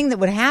 and the thing that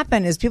would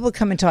happen is people would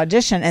come into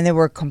audition and they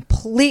were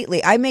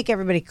completely, I make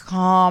everybody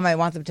calm. I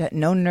want them to,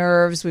 no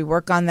nerves. We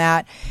work on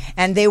that.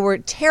 And they were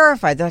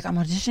terrified. They're like, I'm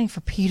auditioning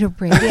for Peter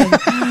Brady.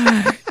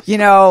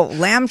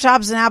 Lamb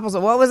chops and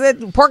applesauce. What was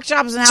it? Pork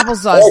chops and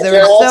applesauce.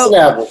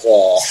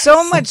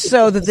 So much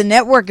so that the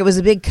network, it was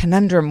a big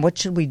conundrum. What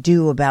should we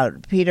do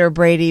about Peter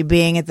Brady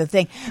being at the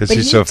thing? Because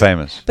he's so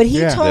famous. But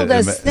he told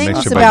us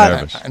things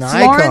about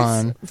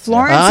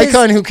Florence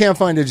icon who can't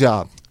find a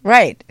job.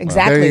 Right,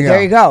 exactly.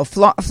 There you go.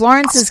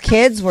 Florence's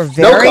kids were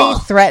very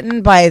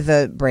threatened by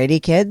the Brady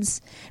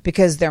kids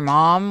because their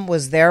mom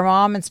was their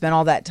mom and spent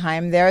all that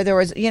time there. There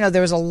was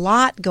a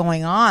lot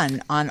going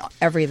on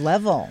every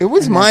level. It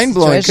was mind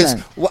blowing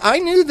because I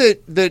knew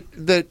that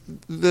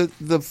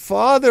the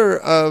father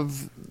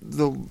of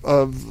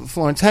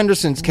Florence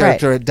Henderson's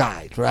character had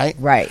died, right?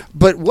 Right.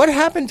 But what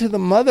happened to the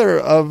mother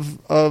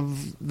of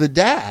the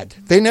dad?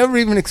 They never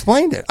even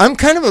explained it. I'm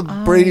kind of a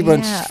Brady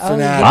Bunch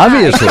fanatic.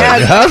 Obviously.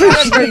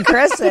 Bring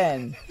Chris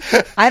in.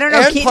 I don't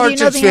know. And Keith, Partridge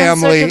do you know the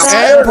Family. answer to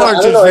that? And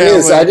Partridge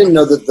Family. I didn't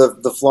know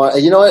that the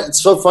Florence. You know what?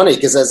 It's so funny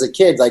because as a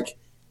kid, like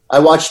I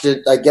watched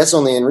it, I guess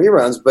only in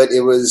reruns, but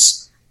it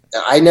was.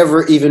 I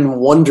never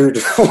even wondered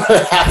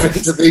what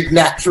happened to the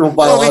natural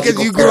biological. Well,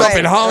 because you grew up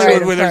in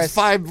Hollywood where there's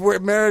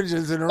 5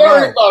 marriages in a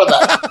Never row. thought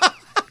about it.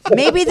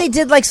 Maybe they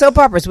did like soap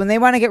operas when they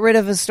want to get rid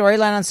of a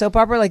storyline on soap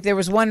opera. Like there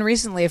was one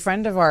recently, a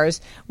friend of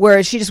ours,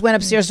 where she just went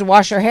upstairs to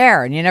wash her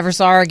hair, and you never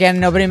saw her again.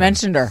 Nobody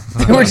mentioned her.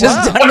 They were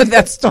just done with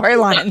that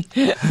storyline.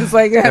 It's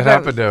like that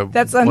happened to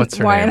that's on what's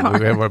her name? Y&R.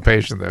 We had one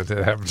patient that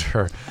happened to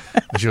her.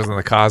 She was on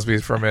the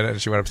Cosbys for a minute,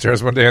 and she went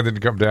upstairs one day and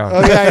didn't come down.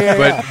 Oh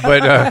yeah.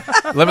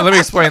 But let me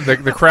explain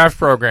the craft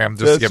program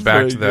just to get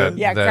back to that.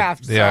 Yeah,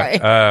 craft. Sorry.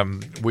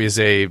 Was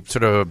a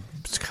sort of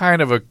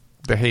kind of a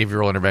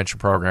behavioral intervention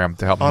program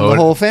to help on the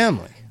whole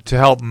family. To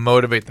help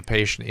motivate the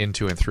patient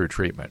into and through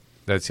treatment.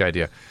 That's the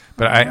idea.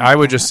 But I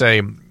would just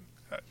say,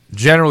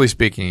 generally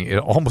speaking, it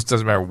almost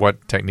doesn't matter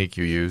what technique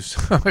you use.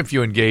 If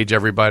you engage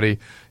everybody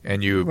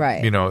and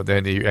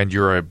and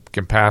you're a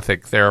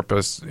empathic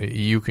therapist,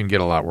 you can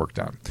get a lot of work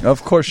done.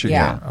 Of course you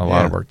can. A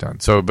lot of work done.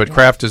 So, but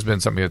craft has been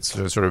something that's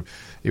sort of,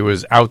 it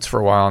was out for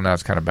a while, now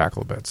it's kind of back a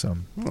little bit. So,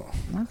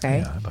 okay.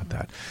 Yeah, how about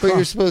that? But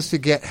you're supposed to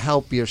get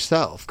help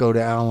yourself. Go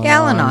to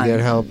Al-Anon, get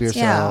help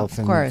yourself.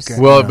 Yeah, of course.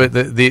 But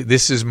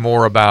this is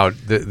more about,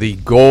 the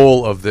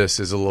goal of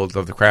this is of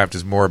the craft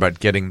is more about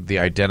getting the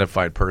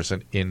identified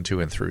person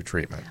into and through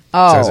treatment.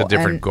 Oh, so it's a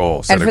different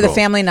goal. And for the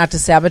family not to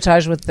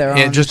sabotage with their own.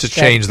 And just to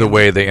change the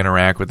way they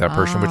interact with that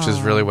person, which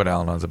is really what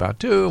Al-Anon's about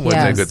too, and what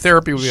a good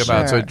therapy would be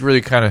about. So it really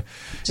kind of,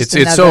 it's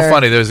so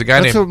funny. There's a guy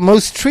That's what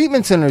most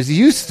treatment centers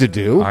used to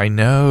do. I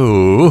know.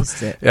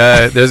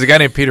 There's a guy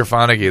named Peter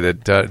Fonagy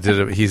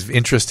that he's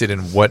interested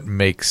in what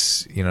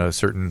makes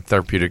certain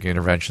therapeutic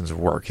interventions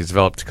work. He's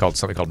developed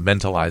something called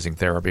mentalizing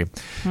therapy,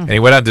 and he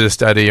went out to a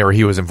study, or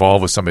he was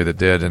involved with somebody that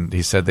did, and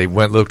he said they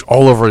looked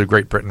all over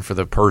Great Britain for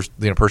the person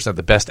that had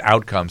the best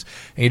outcomes,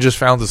 and he just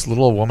found this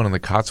little woman in the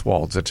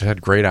Cotswolds that had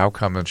great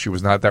outcome, and she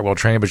was not that well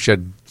trained, but she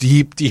had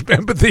deep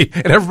empathy,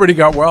 and everybody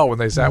got well when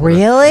they sat with her.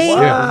 Really?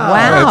 Yeah.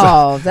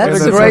 Wow.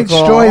 That's a great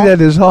story that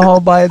is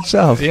all by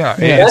itself. Yeah.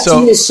 That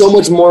to me is so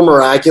much more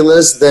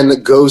miraculous than a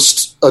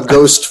ghost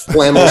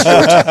flammable.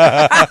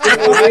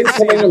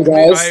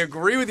 I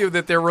agree with you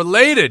that they're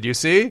related. You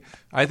see,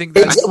 I think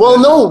that's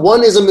no,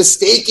 one is a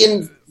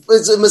mistaken.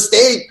 It's a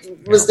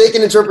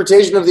mistaken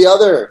interpretation of the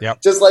other.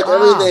 Yep. Just like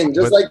everything.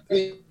 Just like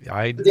the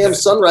damn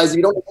sunrise. If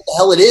you don't know what the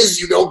hell it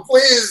is, you go,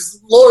 please,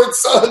 Lord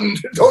Sun,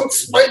 don't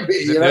smite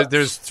me.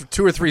 There's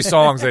 2 or 3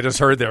 songs I just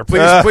heard there.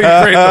 Please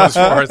create those for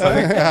us.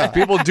 I think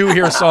people do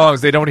hear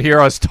songs. They don't hear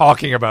us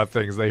talking about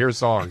things. They hear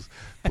songs.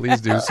 Please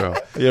do so.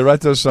 Yeah,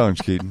 write those songs,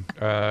 Keaton.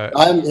 That's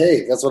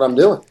what I'm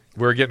doing.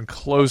 We're getting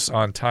close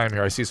on time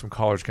here. I see some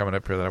callers coming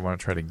up here that I want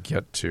to try to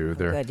get to.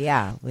 Good,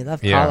 yeah. We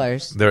love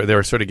callers.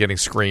 They're sort of getting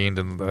screened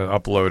and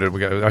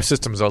uploaded. Our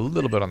system's a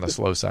little bit on the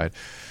slow side.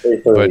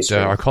 But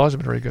our callers have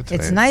been very good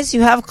today. It's nice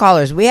you have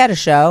callers. We had a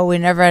show. We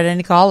never had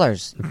any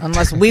callers.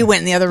 Unless we went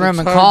in the other room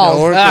and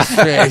called.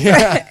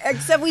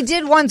 Except we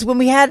did once when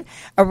we had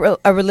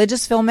a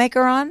religious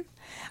filmmaker on.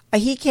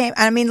 He came.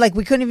 I mean,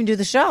 we couldn't even do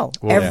the show.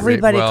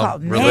 Everybody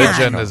called.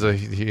 Religion is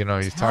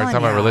he's talking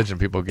about religion.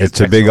 People get. It's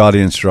a big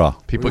audience draw.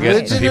 People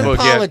religion get. and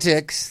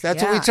politics.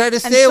 That's what we try to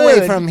stay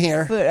away from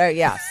here. Food,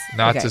 yes.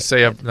 Not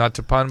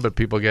to pun, but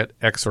people get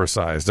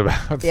exorcised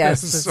about this.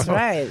 Yes, that's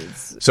right.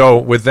 So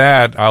with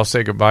that, I'll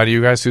say goodbye to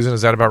you guys. Susan,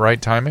 is that about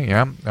right timing?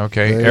 Yeah.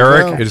 Okay.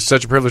 Eric, it is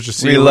such a privilege to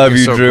see you. We love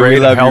you, so Drew. Great We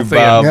love and you,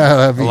 Bob.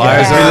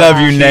 Eliza, we love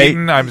you, Nate.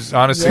 I'm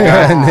honest to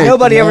God.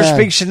 Nobody ever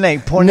speaks to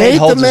Nate. Poor Nate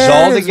holds us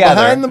all together.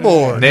 Behind the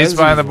board. Nate's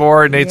behind the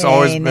board. Nate's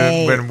always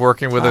been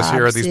working with us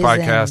here at these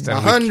podcasts. And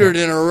 100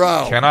 in a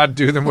row. Cannot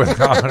do them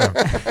without him.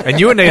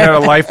 And you and Nate had a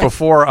life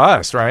before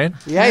us, right?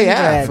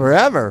 Yeah,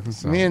 forever.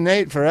 So, me and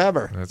Nate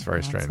forever. That's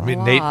very strange.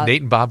 Nate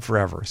and Bob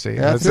forever. See,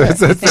 that's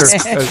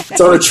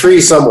it's on a tree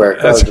somewhere.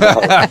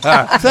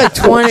 It's like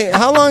 20.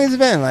 How long has it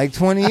been? Like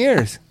 20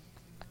 years.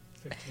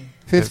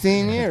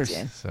 15 years.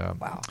 So,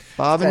 wow.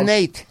 Bob and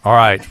Nate. All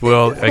right.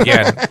 Well,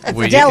 again,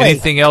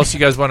 anything else you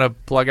guys want to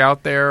plug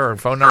out there, or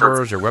phone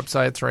numbers, or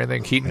websites, or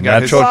anything? Keaton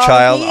got Natural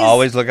Child.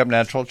 Always look up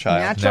Natural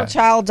Child.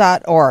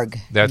 Naturalchild.org.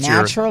 That's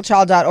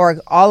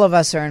Naturalchild.org. All of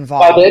us are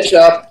involved.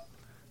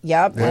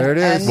 Yep. There it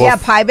is.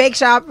 And, Pie Bake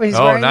Shop. He's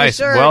wearing nice.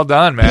 the shirt. Well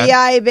done, man.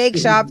 P.I. Bake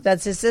Shop.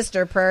 That's his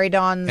sister, Prairie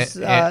Dawn's.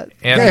 And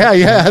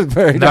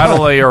Prairie not Dawn.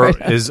 only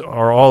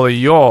are all of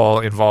y'all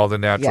involved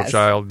in Natural Yes.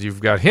 Child, you've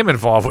got him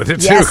involved with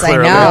it too. Yes,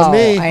 Clearly. I know.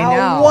 Me. I know.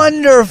 How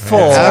wonderful.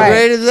 How right.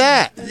 great is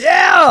that?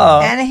 Yeah.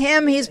 And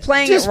him, he's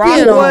playing Just at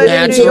being Rockwood in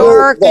natural. New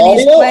York. The and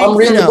he's audio? playing I'm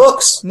reading the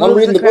books. Move I'm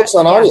reading the books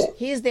on audio.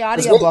 He's the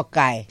audiobook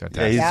guy.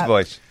 Yeah, he's the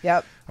voice.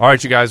 Yep. All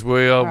right, you guys,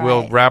 we'll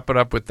right. wrap it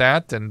up with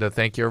that, and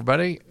thank you,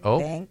 everybody.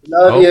 Thank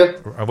Love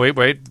you.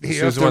 Wait. You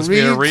Susan have wants to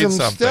me to read read some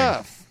something.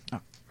 stuff.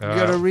 You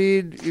gotta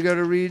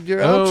read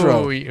your Oh,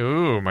 outro.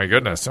 ooh, my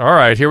goodness. All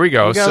right, here we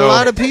go. We got a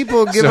lot of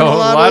people giving a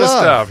lot of love.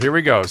 stuff. Here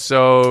we go.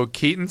 So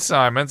Keaton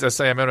Simons,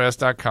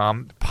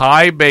 SIMONS.com,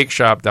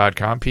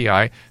 piebakeshop.com,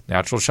 PI,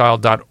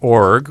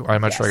 naturalchild.org. I'm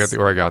not sure I got the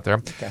org out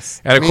there.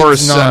 Yes. And of Means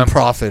course,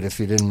 non-profit if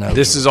you didn't know.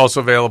 this is also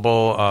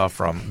available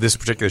from this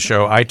particular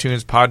show,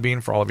 iTunes,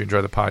 Podbean, for all of you who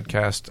enjoy the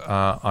podcast,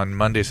 on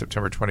Monday,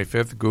 September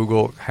 25th.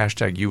 Google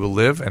hashtag You Will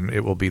Live, and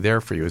it will be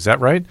there for you. Is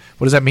that right?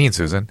 What does that mean,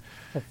 Susan?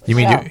 You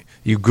mean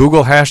you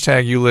Google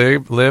hashtag You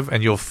Live,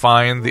 and you'll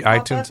find the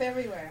iTunes.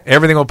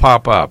 Everything will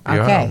pop up. Okay.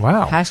 Yeah,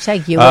 wow.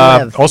 Hashtag You Will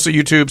Live. Also,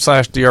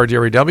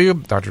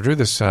 YouTube/DRDREW. Dr. Drew,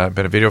 this has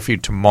been a video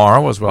feed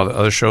tomorrow, as well as the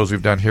other shows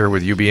we've done here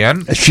with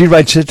UBN. She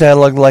writes his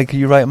dialogue like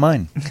you write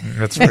mine.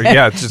 That's right.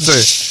 Yeah, it's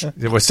just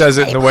it says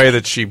it in the way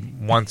that she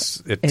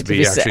wants it to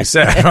be actually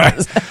said.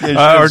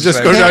 Right? Or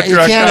just go to you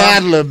Dr. can't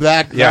ad-lib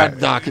that Yeah.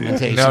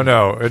 documentation.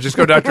 No. Just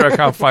go to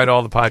Dr.com, find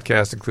all the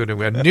podcasts, including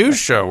a new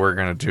show we're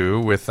going to do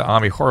with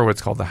Ami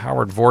Horowitz called The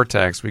Howard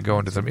Vortex. We go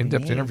into some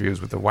in-depth interviews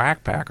with the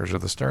Whack Packers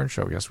of the Stern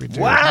Show. Yes, we do.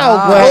 Wow.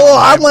 Oh,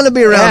 I want to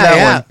be around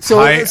that one.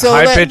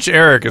 High Pitch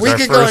Eric is we our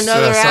could first go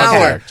another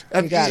hour.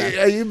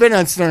 subject. You've been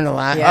on Stern a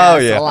lot. Yeah, Oh,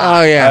 yeah.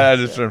 Oh, yeah. I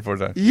just turned 4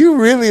 times. You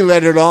really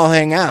let it all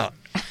hang out.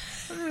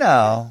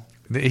 No.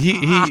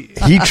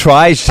 He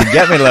tries to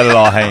get me to let it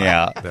all hang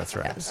out. That's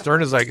right.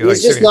 Stern is like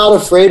He's just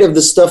not afraid of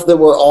the stuff that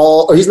we're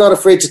all, or he's not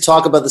afraid to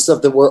talk about the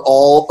stuff that we're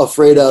all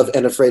afraid of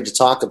and afraid to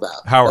talk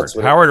about. Howard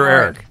or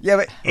Eric. Yeah,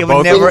 but it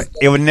Both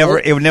would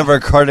never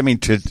occur to me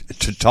to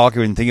talk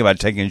and think about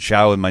taking a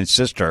shower with my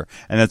sister,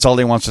 and that's all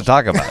he wants to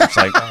talk about. It's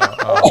like,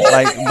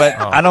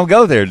 I don't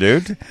go there,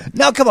 dude.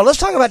 No, come on, let's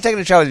talk about taking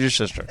a shower with your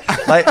sister.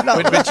 Like,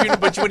 no.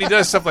 but when he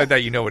does stuff like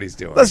that, you know what he's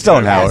doing. Let's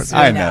don't, Howard. Yes,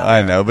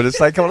 I know, but it's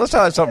like, come on, let's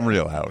talk about something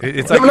real,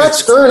 Howard. It's like I'm not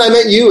Stern. I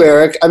meant you,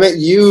 Eric. I meant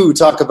you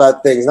talk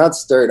about things, not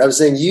Stern. I was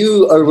saying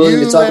you are willing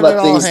You to talk let about it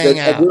all things hang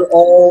that out. we're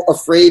all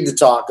afraid to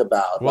talk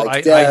about, Well,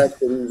 like death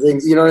and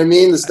things. You know what I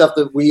mean? The stuff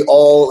that we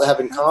all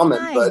have in common,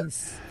 but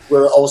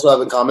we're also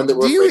have in common that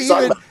we're Do you afraid to talk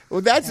even? about.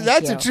 Well, that's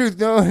the you. truth.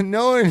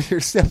 Knowing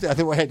yourself the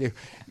other way I do.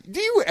 Do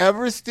you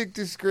ever stick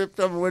to script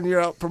of when you're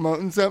out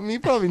promoting something?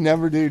 You probably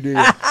never do you? Do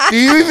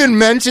you even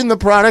mention the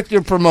product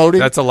you're promoting?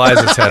 That's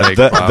Eliza's headache.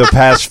 The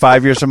past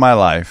 5 years of my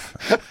life.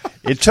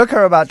 It took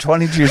her about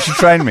 22 years to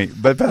train me,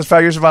 but the past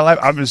 5 years of my life,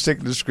 I've been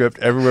sticking to the script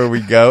everywhere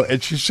we go,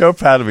 and she's so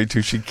proud of me,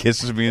 too. She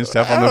kisses me and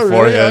stuff on the Oh, really?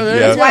 forehead. Yeah, Yeah.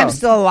 That's why I'm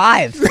still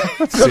alive.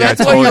 So that's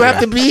why you have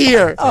to be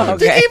here Oh, to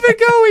okay. keep it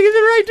going in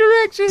the right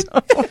direction.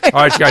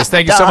 All right, you guys,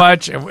 thank you so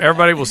much. And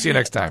everybody, we'll see you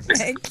next time.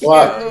 Thank you.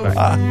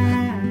 Wow.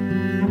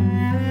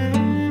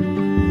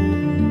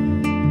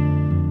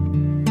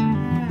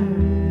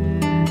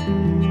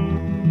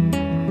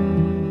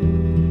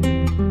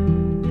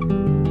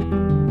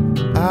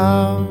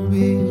 I'll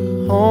be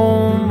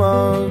home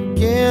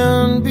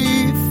again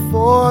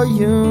before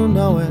you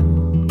know it.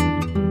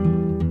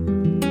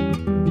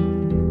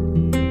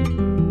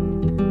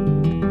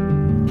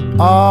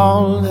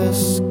 All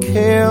this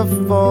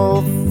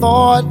careful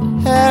thought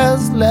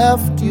has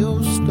left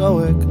you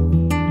stoic.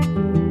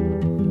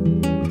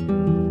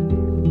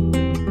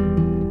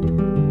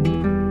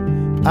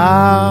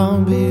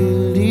 I'll be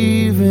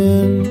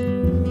leaving.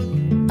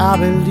 I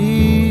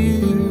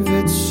believe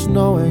it's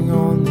snowing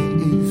on the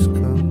East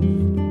Coast.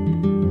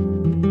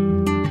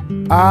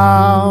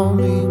 I'll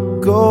be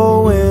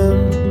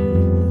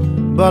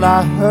going, but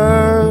I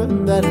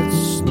heard that it's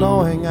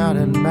snowing out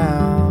in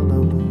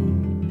Malibu.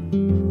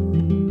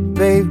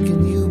 Babe,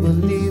 can you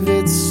believe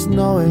it's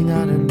snowing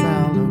out in Malibu?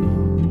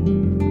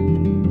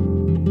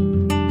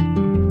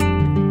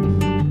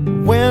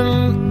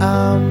 When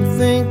I'm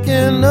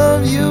thinking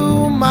of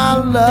you, my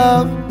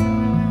love,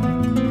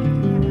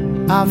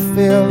 I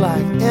feel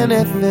like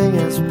anything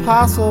is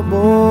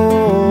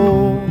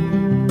possible.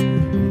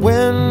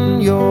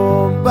 When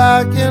you're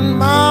back in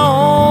my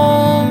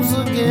arms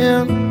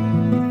again,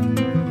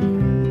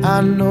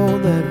 I know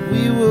that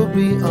we will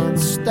be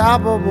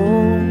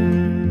unstoppable.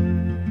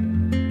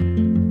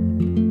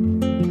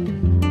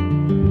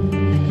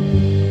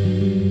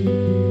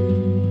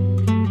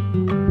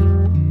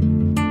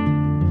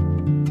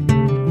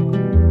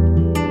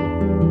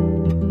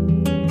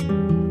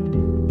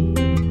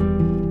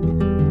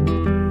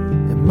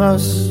 It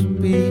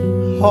must be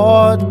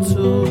hard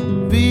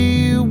to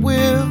be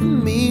with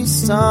me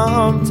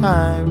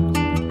sometimes.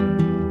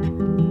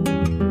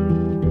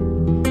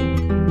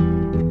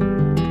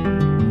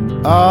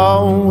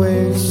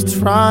 Always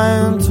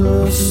trying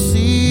to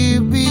see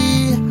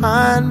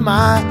behind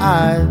my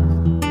eyes.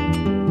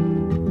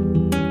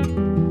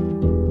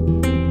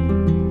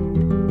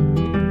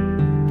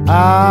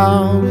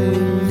 I'll be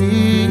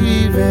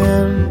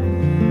leaving.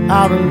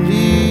 I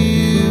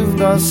believe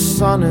the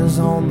sun is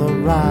on the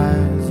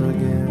rise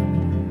again.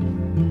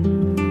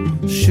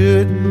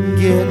 Should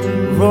get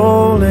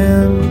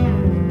rolling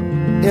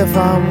if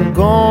I'm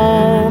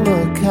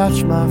gonna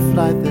catch my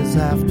flight this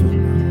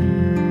afternoon.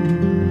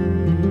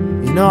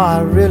 You know I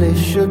really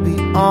should be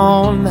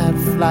on that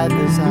flight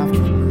this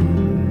afternoon.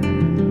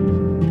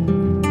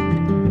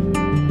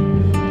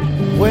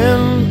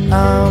 When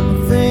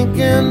I'm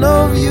thinking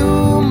of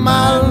you,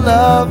 my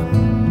love,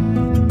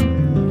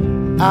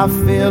 I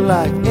feel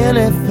like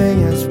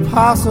anything is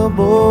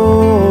possible.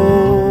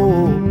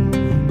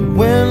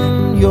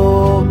 When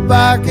you're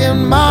back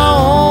in my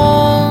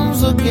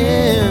arms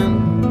again,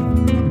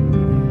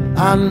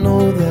 I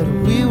know that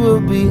we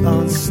will be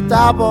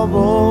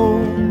unstoppable.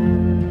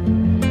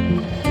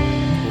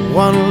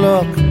 One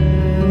look,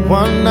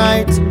 one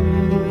night,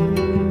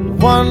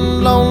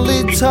 one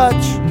lonely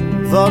touch,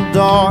 the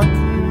dark,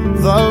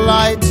 the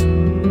light.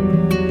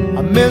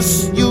 I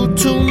miss you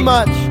too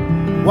much.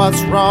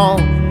 What's wrong?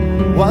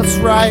 What's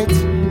right?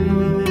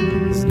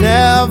 It's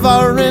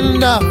never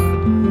enough.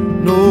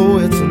 No,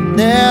 it's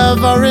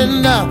never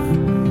enough.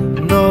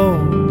 No.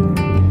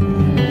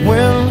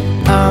 When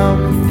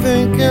I'm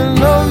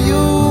thinking of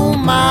you,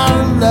 my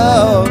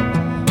love,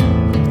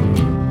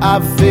 I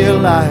feel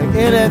like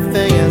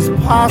anything is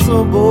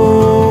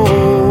possible.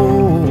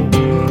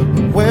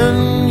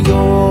 When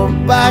you're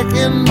back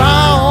in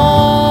my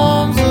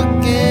arms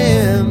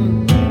again,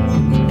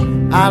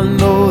 I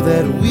know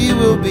that we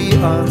will be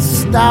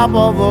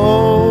unstoppable.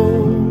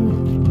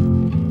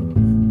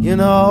 You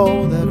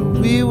know that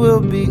we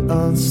will be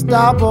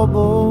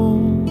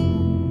unstoppable.